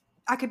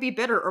 I could be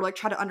bitter or like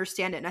try to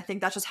understand it. And I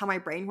think that's just how my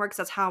brain works.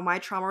 That's how my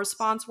trauma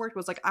response worked,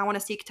 was like, I want to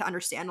seek to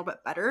understand a little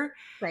bit better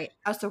Right.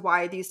 as to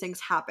why these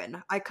things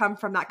happen. I come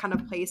from that kind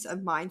of place of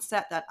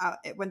mindset that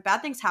when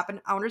bad things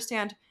happen, I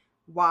understand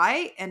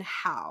why and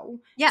how,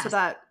 so Yes.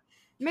 that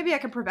maybe I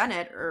can prevent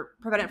it or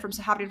prevent it from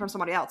happening from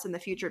somebody else in the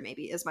future.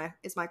 Maybe is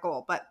my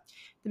goal. But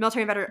the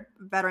military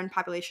veteran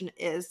population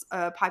is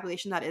a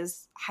population that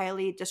is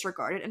highly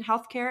disregarded in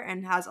healthcare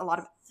and has a lot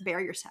of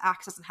barriers to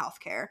access in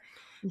healthcare.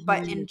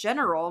 But Hmm. in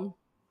general,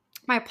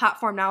 my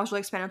platform now is really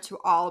expanded to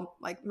all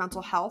like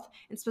mental health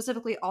and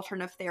specifically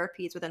alternative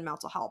therapies within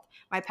mental health.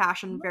 My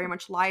passion very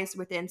much lies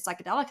within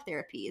psychedelic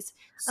therapies.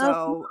 Oh,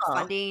 So cool.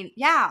 funding,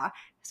 yeah.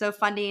 So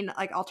funding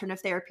like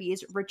alternative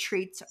therapies,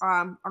 retreats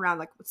around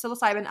like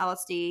psilocybin,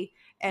 LSD,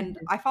 and Mhm.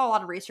 I follow a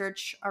lot of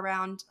research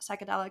around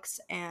psychedelics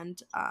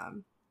and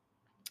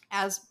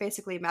as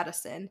basically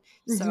medicine.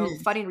 So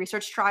Mhm. funding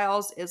research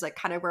trials is like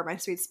kind of where my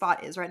sweet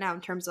spot is right now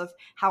in terms of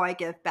how I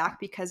give back,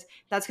 because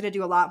that's going to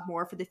do a lot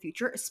more for the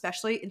future,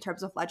 especially in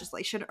terms of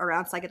legislation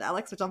around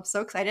psychedelics, which I'm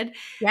so excited.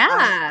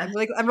 Yeah.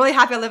 I'm really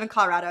happy I live in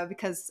Colorado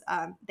because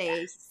they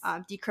Yes.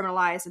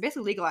 decriminalize and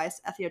basically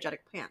legalize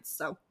entheogenic plants.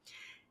 So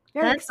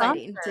very That's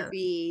exciting to awesome.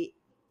 be.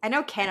 I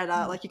know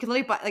Canada, like you can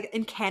literally buy, like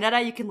in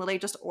Canada, you can literally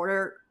just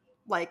order,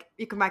 like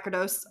you can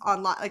microdose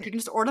online, like you can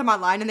just order them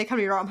online and they come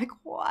to your door. I'm like,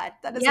 what?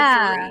 That is a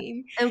Yeah,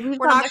 dream. and we've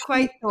We're got not mushroom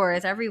quite.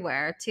 stores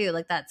everywhere too,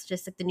 like, that's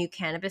just, like, the new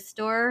cannabis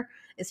store.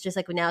 It's just,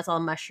 like, now it's all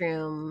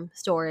mushroom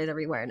stores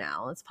everywhere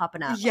now. It's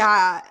popping up,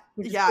 Yeah,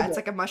 which is yeah, it's cool.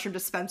 like a mushroom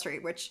dispensary,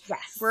 which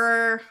Yes.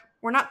 we're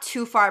not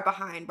too far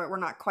behind, but we're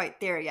not quite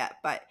there yet.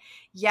 But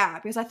yeah,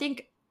 because I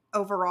think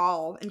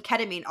overall, and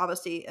ketamine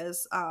obviously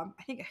is, I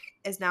think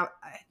it's now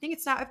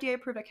FDA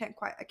approved. I can't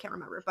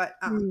remember, but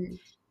Mm,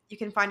 you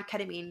can find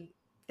ketamine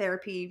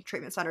therapy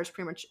treatment centers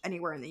pretty much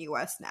anywhere in the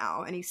US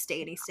now, any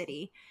state, any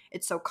city.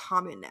 It's so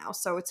common now.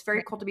 So it's very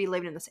right. cool to be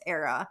living in this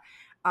era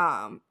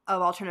of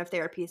alternative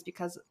therapies,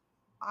 because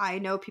I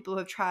know people who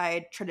have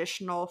tried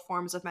traditional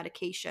forms of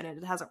medication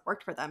and it hasn't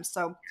worked for them.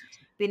 So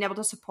being able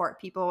to support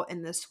people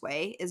in this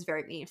way is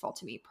very meaningful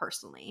to me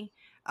personally.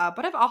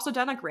 But I've also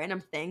done like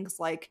random things,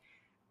 like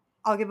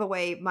I'll give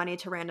away money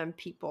to random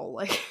people.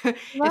 Like if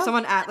Love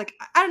someone at like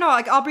I don't know,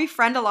 like I'll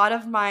befriend a lot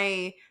of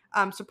my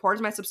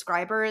supporters, my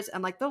subscribers,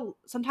 and like they'll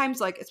sometimes,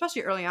 like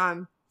especially early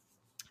on,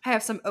 I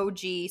have some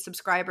OG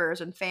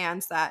subscribers and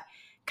fans that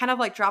kind of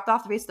like dropped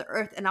off the face of the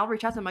earth, and I'll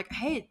reach out to them like,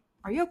 "Hey,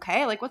 are you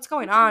okay? Like what's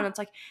going on?" And it's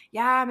like,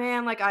 "Yeah,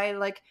 man, like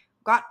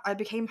I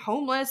became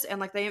homeless and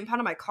like they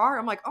impounded my car."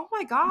 I'm like, "Oh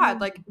my god,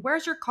 like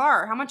where's your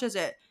car? How much is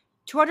it?"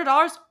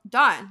 $200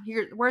 done.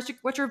 Here, what's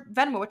your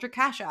Venmo? What's your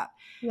Cash App?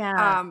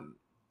 Yeah. Um,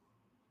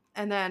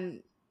 and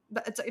then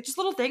it's just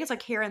little things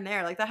like here and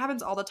there, like that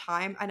happens all the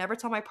time. I never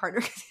tell my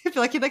partner 'cause I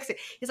feel like he's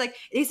like,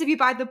 it needs to be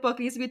by the book,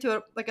 it needs to be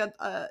to like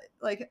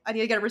I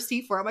need to get a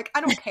receipt for it. I'm like,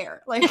 I don't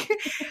care, like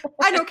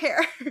I don't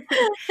care.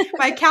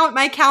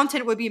 My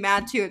accountant would be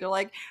mad too. They're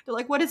like,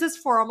 what is this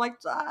for? I'm like,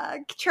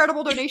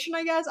 charitable donation,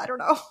 I guess. I don't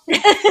know.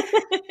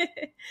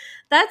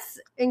 That's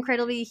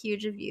incredibly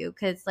huge of you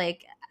because,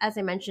 like, as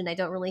I mentioned, I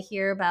don't really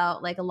hear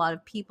about like a lot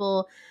of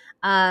people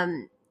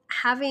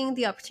having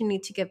the opportunity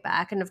to give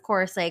back. And of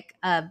course, like,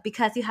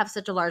 because you have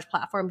such a large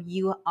platform,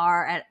 you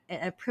are at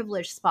a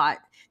privileged spot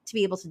to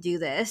be able to do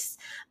this.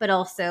 But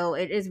also,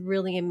 it is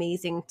really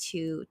amazing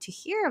to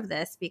hear of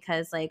this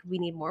because, like, we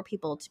need more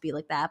people to be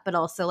like that. But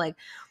also, like,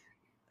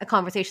 a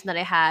conversation that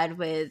I had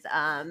with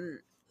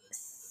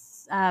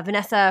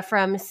Vanessa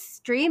from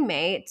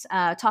StreamMate,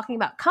 talking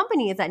about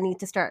companies that need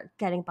to start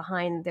getting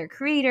behind their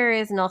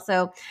creators, and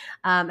also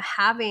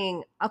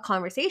having a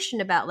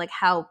conversation about like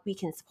how we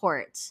can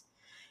support.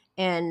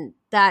 And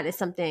that is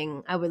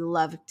something I would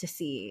love to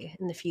see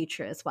in the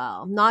future as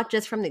well, not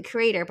just from the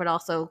creator, but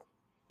also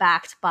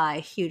backed by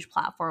huge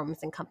platforms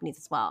and companies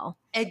as well.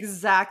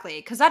 Exactly,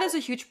 because that is a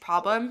huge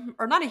problem,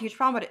 or not a huge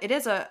problem, but it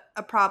is a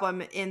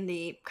problem in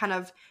the kind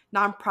of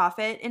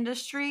nonprofit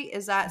industry,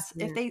 is that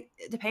if Mhm. they,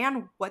 depending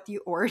on what the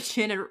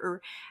origin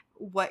or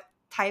what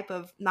type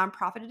of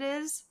nonprofit it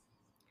is,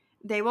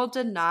 they will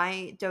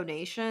deny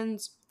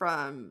donations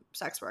from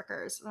sex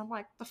workers. And I'm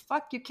like, the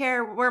fuck you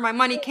care where my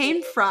money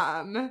came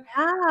from?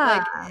 Yeah.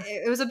 Like,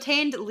 it was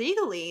obtained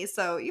legally.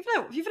 So even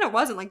if it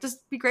wasn't, like,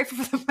 just be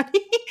grateful for the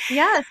money.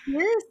 Yeah,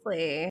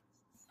 seriously.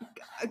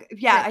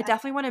 Yeah, But I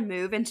definitely want to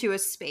move into a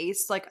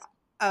space like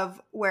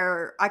of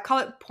where I call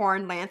it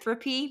porn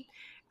lanthropy.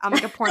 I'm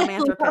like a porn I love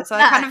lanthropist. So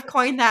I kind that. of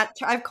coined that.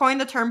 I've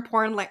coined the term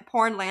porn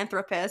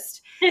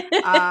lanthropist.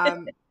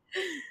 Um,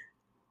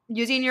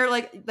 using your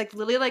like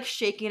literally like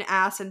shaking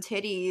ass and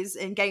titties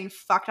and getting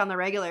fucked on the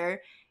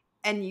regular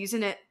and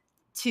using it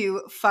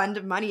to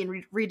fund money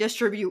and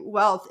redistribute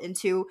wealth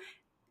into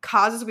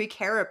causes we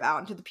care about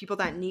and to the people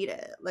that need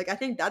it. Like, I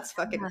think that's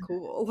fucking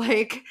cool. That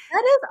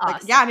is Like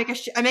awesome. yeah,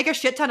 I make a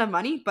shit ton of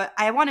money, but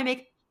I want to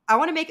make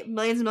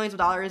millions and millions of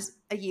dollars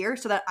a year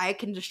so that I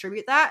can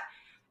distribute that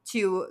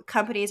to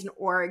companies and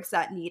orgs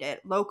that need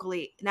it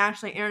locally,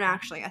 nationally,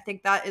 internationally. I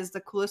think that is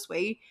the coolest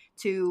way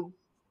to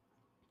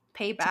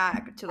pay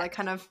back, to like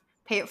kind of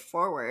pay it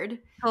forward.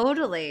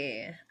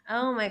 Totally.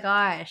 Oh my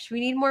gosh.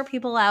 We need more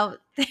people out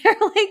there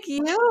like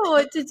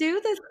you to do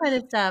this kind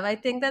of stuff. I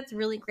think that's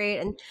really great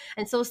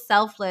and so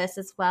selfless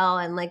as well.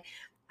 And like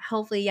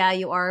hopefully, yeah,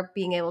 you are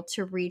being able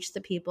to reach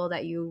the people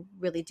that you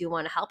really do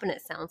want to help. And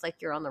it sounds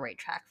like you're on the right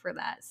track for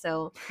that.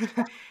 So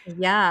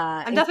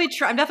yeah. I'm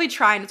definitely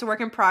trying. It's a work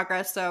in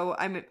progress. So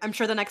I'm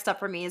sure the next step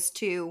for me is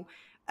to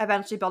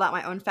eventually build out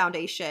my own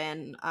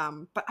foundation.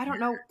 But I don't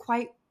know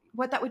quite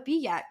what that would be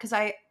yet because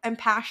I am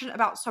passionate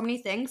about so many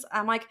things.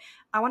 I'm like,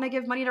 I want to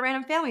give money to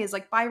random families,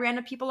 like buy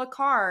random people a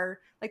car,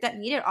 like that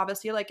need it.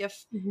 Obviously, like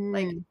if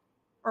like Mhm.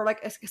 or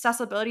like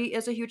accessibility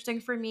is a huge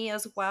thing for me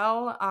as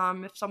well.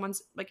 If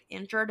someone's like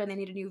injured and they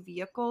need a new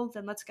vehicle,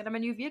 then let's get them a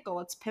new vehicle.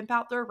 Let's pimp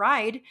out their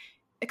ride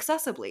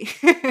accessibly.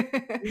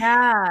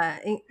 Yeah.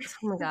 Oh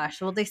my gosh.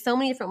 Well, there's so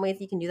many different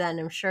ways you can do that. And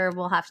I'm sure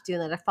we'll have to do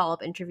another follow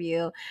up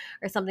interview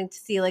or something to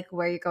see like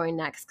where you're going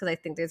next. Cause I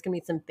think there's going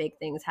to be some big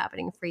things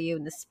happening for you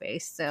in this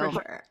space. For So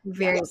sure.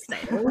 very Yes.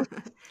 exciting.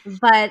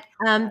 But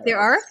there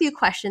are a Yes. few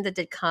questions that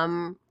did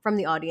come from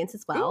the audience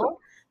as Ooh, well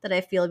that I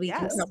feel we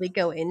can yes. probably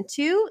go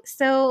into.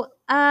 So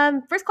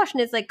first question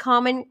is like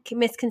common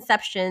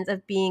misconceptions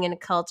of being in a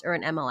cult or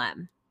an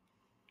MLM.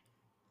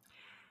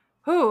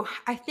 Ooh,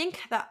 I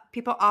think that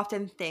people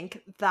often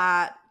think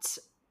that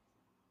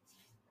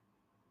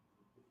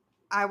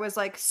I was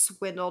like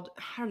swindled.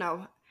 I don't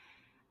know.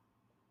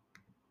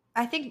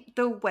 I think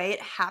the way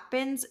it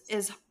happens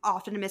is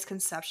often a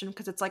misconception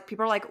because it's like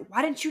people are like,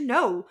 "Why didn't you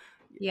know?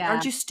 Yeah.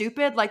 Aren't you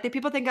stupid?" Like, the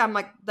people think I'm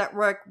like that.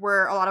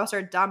 We're a lot of us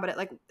are dumb, but it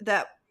like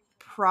that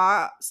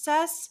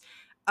process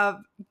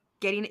of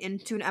getting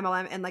into an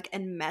MLM and like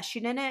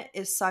enmeshing in it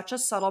is such a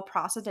subtle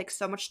process. It takes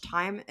so much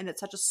time, and it's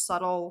such a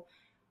subtle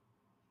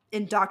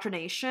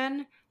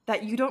indoctrination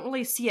that you don't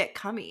really see it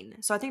coming.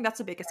 So I think that's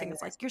the biggest thing.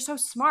 Is like, you're so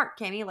smart,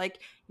 Cami. Like,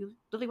 you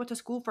literally went to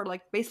school for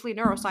like basically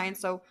neuroscience.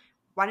 So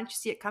why didn't you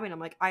see it coming? I'm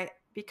like,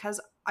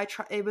 because I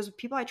try. It was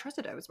people I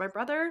trusted. It was my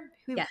brother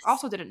who Yes.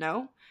 also didn't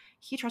know.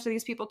 He trusted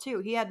these people too.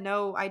 He had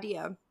no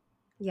idea,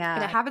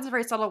 and it Yeah. happens in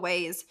very subtle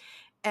ways.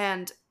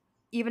 And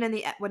even in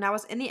the when I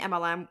was in the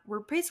MLM,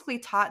 we're basically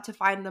taught to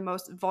find the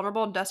most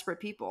vulnerable and desperate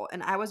people.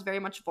 And I was very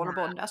much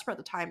vulnerable and desperate at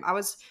the time. I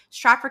was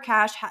strapped for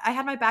cash. I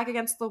had my back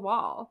against the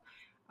wall.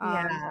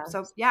 Yeah.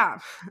 So yeah,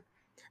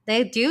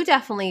 They do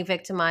definitely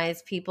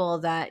victimize people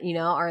that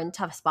are in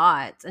tough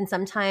spots, and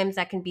sometimes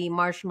that can be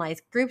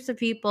marginalized groups of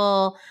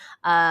people.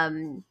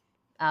 um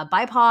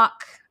BIPOC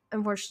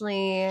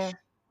unfortunately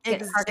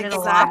get targeted a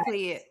lot.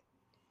 exactly.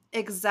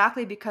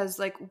 Exactly, because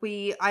like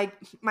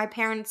my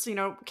parents,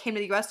 came to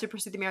the US to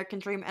pursue the American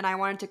dream, and I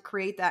wanted to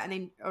create that and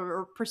then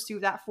or pursue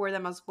that for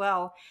them as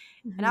well.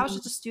 And I was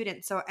just a Mhm.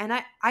 student. So and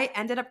I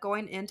ended up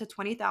going into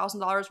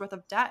 $20,000 worth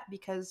of debt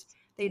because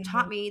they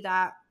taught Mhm. me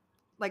that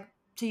like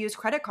to use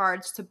credit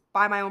cards to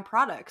buy my own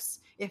products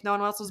if no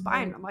one else was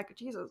buying. I'm like,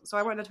 Jesus. So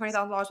I went into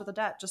 $20,000 worth of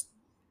debt just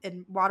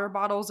in water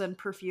bottles and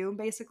perfume,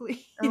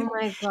 basically. Oh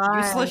my god.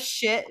 Useless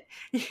shit.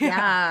 Yeah.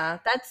 Yeah,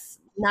 that's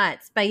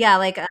nuts. But yeah,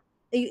 like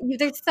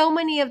there's so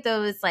many of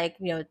those, like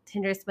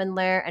Tinder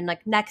swindler and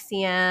like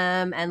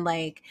Nexium and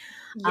like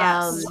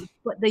Yes.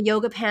 the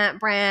yoga pant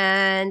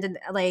brand and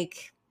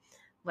like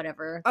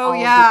whatever Oh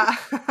all the yeah.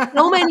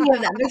 so many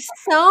of them. There's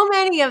so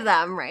many of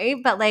them, right?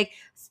 But like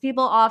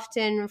people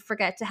often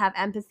forget to have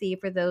empathy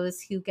for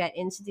those who get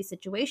into these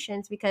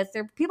situations because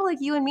they're people like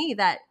you and me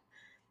that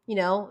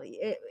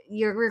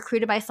you're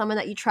recruited by someone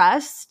that you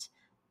trust,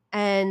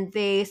 and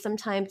they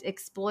sometimes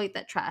exploit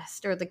that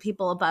trust, or the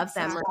people above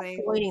them are Exactly.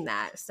 exploiting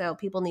that. So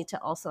people need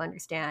to also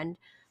understand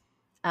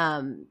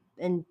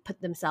and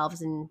put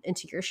themselves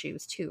into your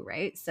shoes too,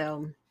 right?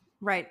 So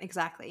Right,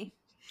 exactly.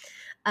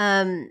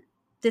 um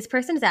this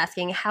person is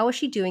asking, how is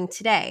she doing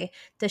today?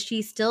 Does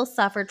she still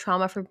suffer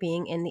trauma from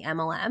being in the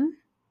MLM?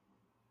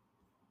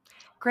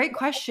 Great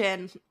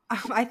question.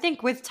 I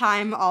think with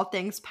time, all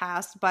things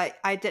pass, but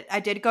I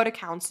did go to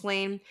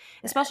counseling,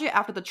 especially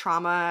after the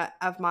trauma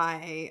of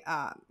my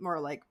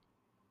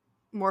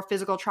more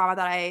physical trauma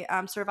that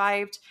I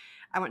survived.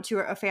 I went to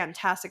a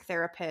fantastic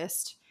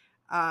therapist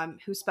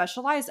who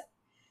specialized,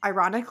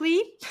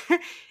 ironically,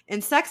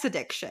 in sex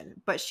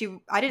addiction. But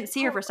I didn't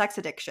see her for sex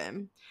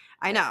addiction.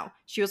 I know.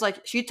 She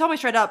told me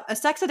straight up,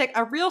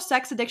 a real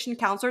sex addiction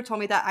counselor told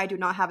me that I do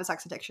not have a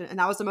sex addiction, and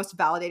that was the most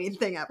validating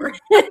thing ever.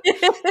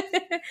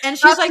 And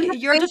she's like,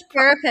 "You're just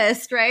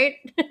therapist, right?"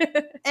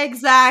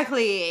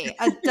 Exactly.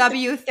 A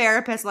W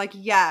therapist, like,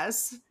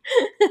 yes.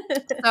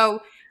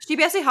 So she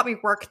basically helped me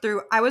work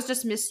through. I was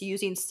just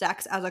misusing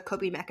sex as a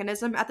coping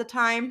mechanism at the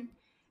time,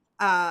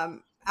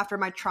 after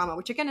my trauma,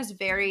 which again is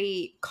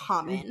very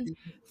common Mhm.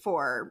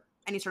 for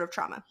any sort of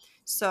trauma.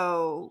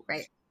 So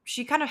Right.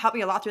 she kind of helped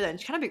me a lot through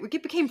that, and we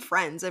became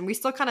friends, and we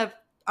still kind of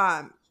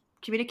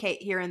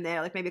communicate here and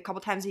there, like maybe a couple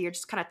times a year,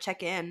 just kind of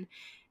check in.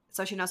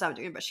 So she knows how I'm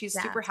doing, but she's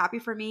Yeah. super happy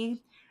for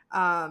me.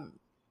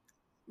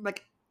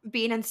 Like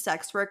being in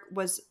sex work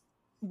was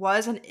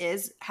and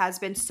has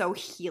been so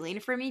healing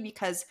for me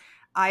because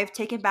I've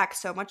taken back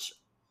so much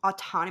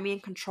autonomy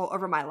and control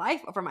over my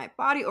life, over my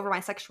body, over my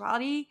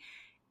sexuality,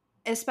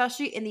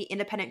 especially in the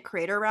independent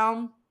creator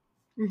realm.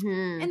 In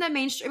Hmm. the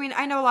mainstream, I mean,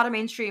 I know a lot of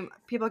mainstream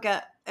people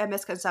get a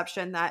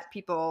misconception that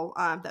people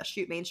that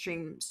shoot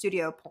mainstream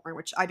studio porn,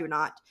 which I do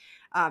not,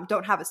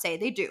 don't have a say.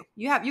 They do.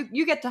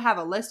 You get to have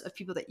a list of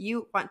people that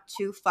you want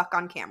to fuck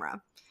on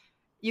camera.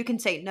 You can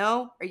say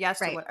no or yes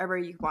to Right. whatever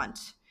you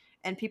want,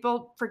 and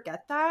people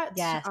forget that,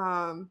 Yes.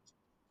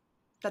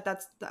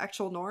 that's the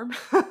actual norm,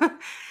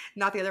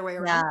 not the other way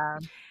around. Yeah.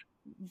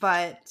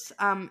 But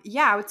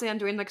yeah, I would say I'm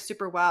doing like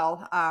super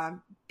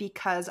well,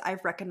 because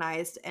I've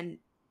recognized and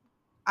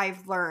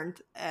I've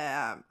learned,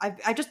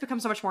 I've just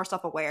become so much more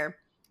self-aware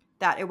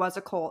that it was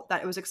a cult,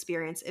 that it was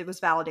experience, it was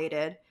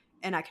validated,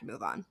 and I can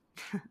move on.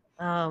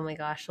 Oh my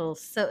gosh. Well,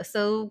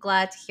 so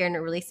glad to hear. And it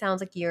really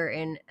sounds like you're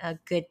in a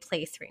good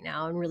place right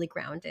now and really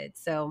grounded.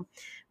 So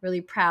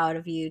really proud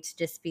of you to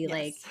just be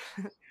like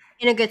Yes.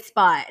 in a good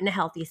spot, in a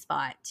healthy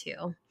spot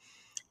too.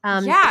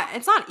 Um, Yeah,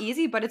 it's not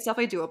easy, but it's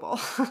definitely doable.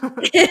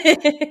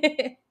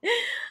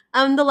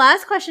 the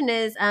last question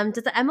is,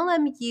 does the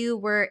MLM you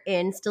were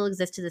in still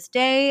exist to this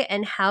day?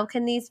 And how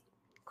can these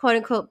quote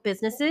unquote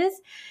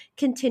businesses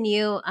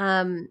continue?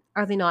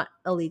 Are they not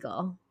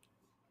illegal?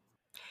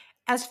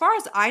 As far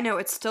as I know,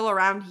 it's still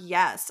around,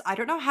 yes. I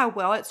don't know how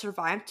well it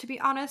survived, to be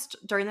honest,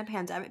 during the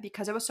pandemic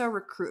because it was so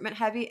recruitment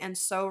heavy and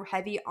so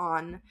heavy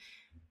on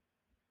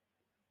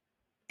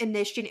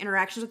initiating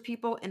interactions with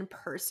people in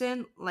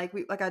person. Like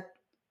I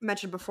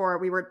mentioned before,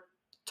 we were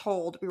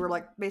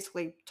like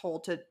basically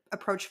told to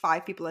approach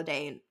 5 people a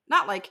day, and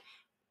not like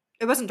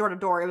it wasn't door to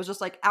door. It was just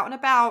like out and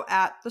about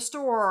at the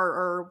store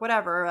or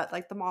whatever, at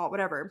like the mall,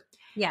 whatever.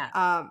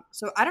 Yeah.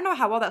 So I don't know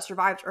how well that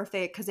survived, or if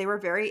because they were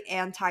very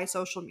anti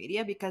social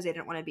media because they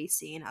didn't want to be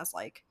seen as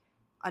like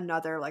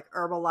another like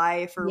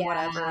Herbalife or Yeah.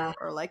 whatever,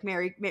 or like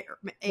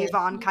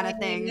Avon kind of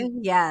thing,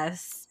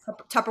 Yes.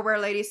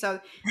 Tupperware lady. So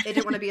they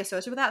didn't want to be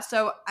associated with that.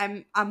 So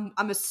I'm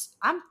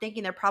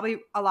thinking they're probably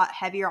a lot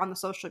heavier on the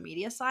social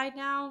media side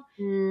now.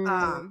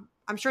 Mm,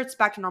 I'm sure it's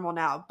back to normal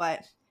now,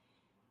 but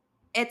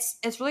it's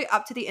really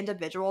up to the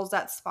individuals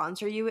that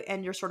sponsor you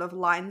and your sort of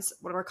lines,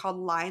 what are called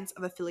lines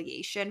of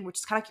affiliation, which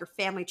is kind of like your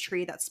family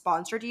tree that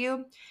sponsored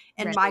you.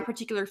 And my right.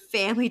 particular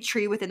family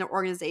tree within the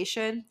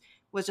organization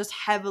was just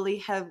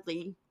heavily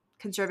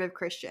conservative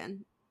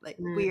Christian, like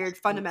Mm, weird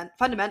fundament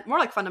more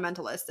like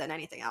fundamentalist than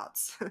anything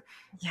else.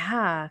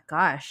 yeah,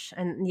 gosh.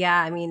 And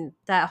yeah, I mean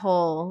that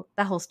whole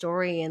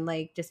story and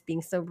like just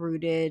being so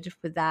rooted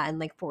with that and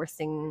like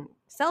forcing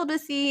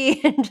celibacy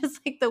and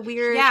just like the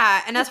weird.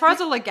 Yeah, and as far as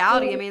the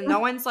legality, no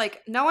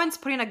one's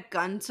putting a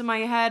gun to my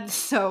head,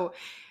 so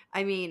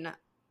I mean,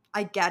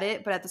 I get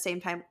it, but at the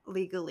same time,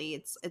 legally,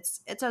 it's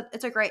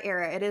a great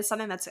area. It is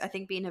something that's I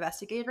think being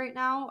investigated right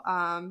now,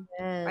 by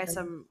Yes.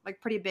 some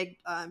like pretty big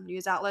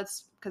news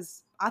outlets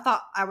because I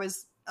thought I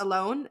was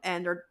alone,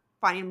 and they're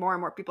finding more and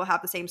more people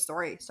have the same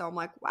story. So I'm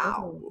like,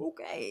 wow, Oh.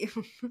 okay,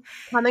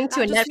 Coming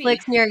to a not just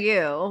Netflix me. near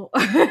you.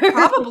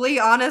 Probably,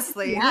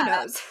 honestly, who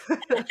Yeah. knows?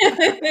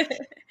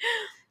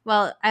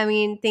 Well, I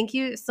mean, thank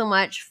you so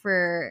much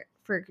for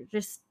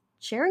just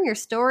sharing your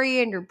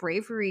story and your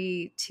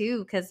bravery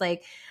too, because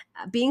like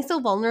being so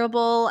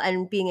vulnerable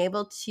and being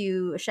able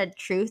to shed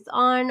truth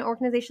on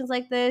organizations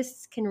like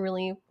this can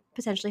really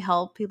potentially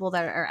help people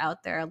that are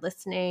out there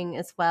listening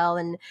as well.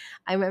 And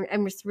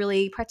I'm just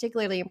really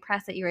particularly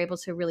impressed that you're able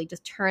to really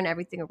just turn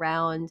everything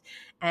around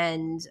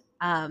and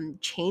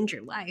change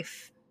your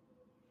life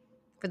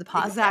for the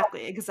positive.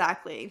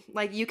 Exactly.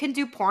 Like you can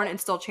do porn and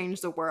still change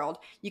the world.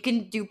 You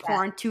can do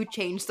porn to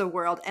change the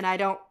world. And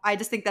I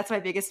just think that's my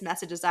biggest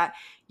message is that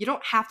you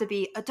don't have to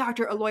be a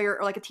doctor, a lawyer,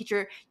 or like a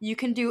teacher. You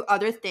can do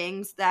other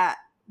things that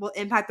will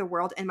impact the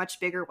world in much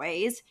bigger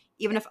ways,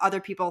 even if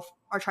other people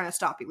are trying to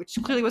stop you, which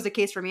clearly was the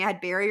case for me. I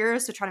had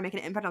barriers to try to make an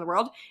impact on the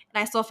world,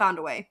 and I still found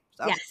a way.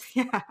 So, Yes,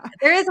 yeah.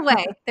 there is a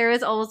way. There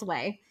is always a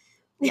way.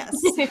 Yes.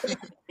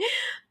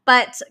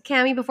 But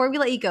Cami, before we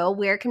let you go,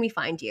 where can we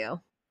find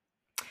you?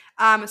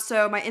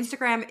 So my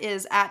Instagram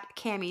is at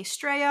Cami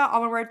Straya.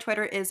 All one word.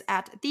 Twitter is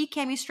at the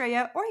Cami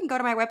Straya, or you can go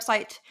to my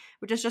website,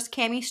 which is just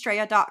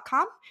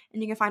camistraya.com,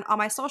 and you can find all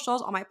my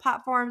socials, all my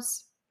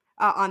platforms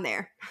on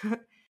there.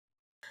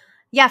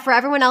 Yeah, for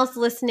everyone else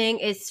listening,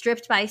 it's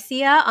Stripped by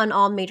Sia on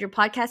all major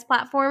podcast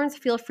platforms.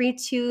 Feel free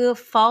to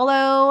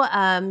follow.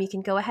 You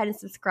can go ahead and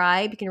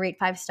subscribe. You can rate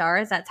 5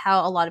 stars. That's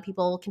how a lot of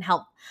people can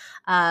help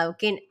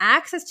gain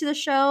access to the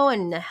show,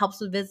 and it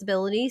helps with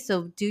visibility.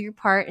 So do your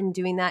part in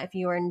doing that if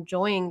you are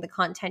enjoying the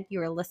content you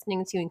are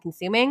listening to and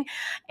consuming.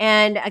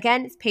 And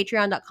again, it's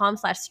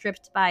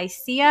patreon.com/stripped by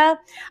Sia.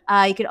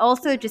 You could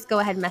also just go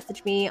ahead and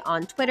message me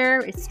on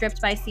Twitter. It's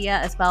Stripped by Sia,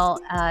 as well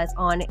as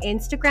on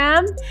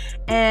Instagram.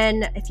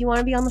 And if you want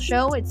to be on the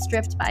show, it's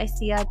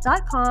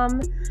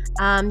strippedbysia.com.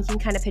 You can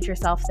kind of pitch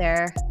yourself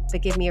there,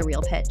 but give me a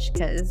real pitch,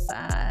 because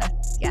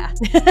yeah,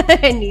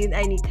 I need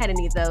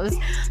those.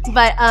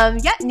 But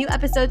yeah, new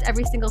episodes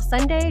every single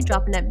Sunday,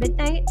 dropping at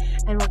midnight,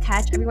 and we'll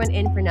catch everyone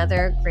in for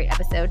another great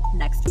episode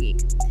next week.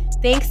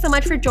 Thanks so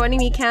much for joining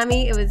me,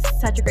 Cami. It was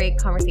such a great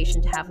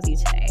conversation to have with you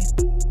today.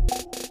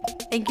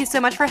 Thank you so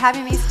much for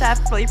having me, Steph.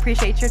 Really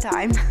appreciate your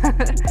time.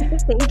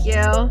 Thank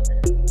you.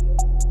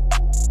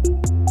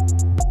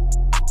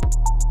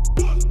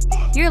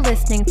 You're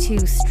listening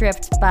to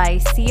Stripped by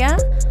Sia,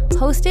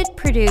 hosted,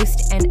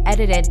 produced, and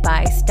edited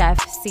by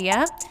Steph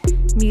Sia.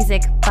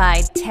 Music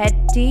by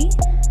Ted D.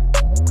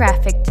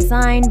 Graphic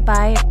design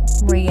by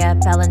Maria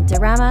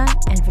Bellanderama,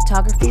 and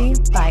photography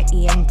by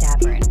Ian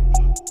Dabrin.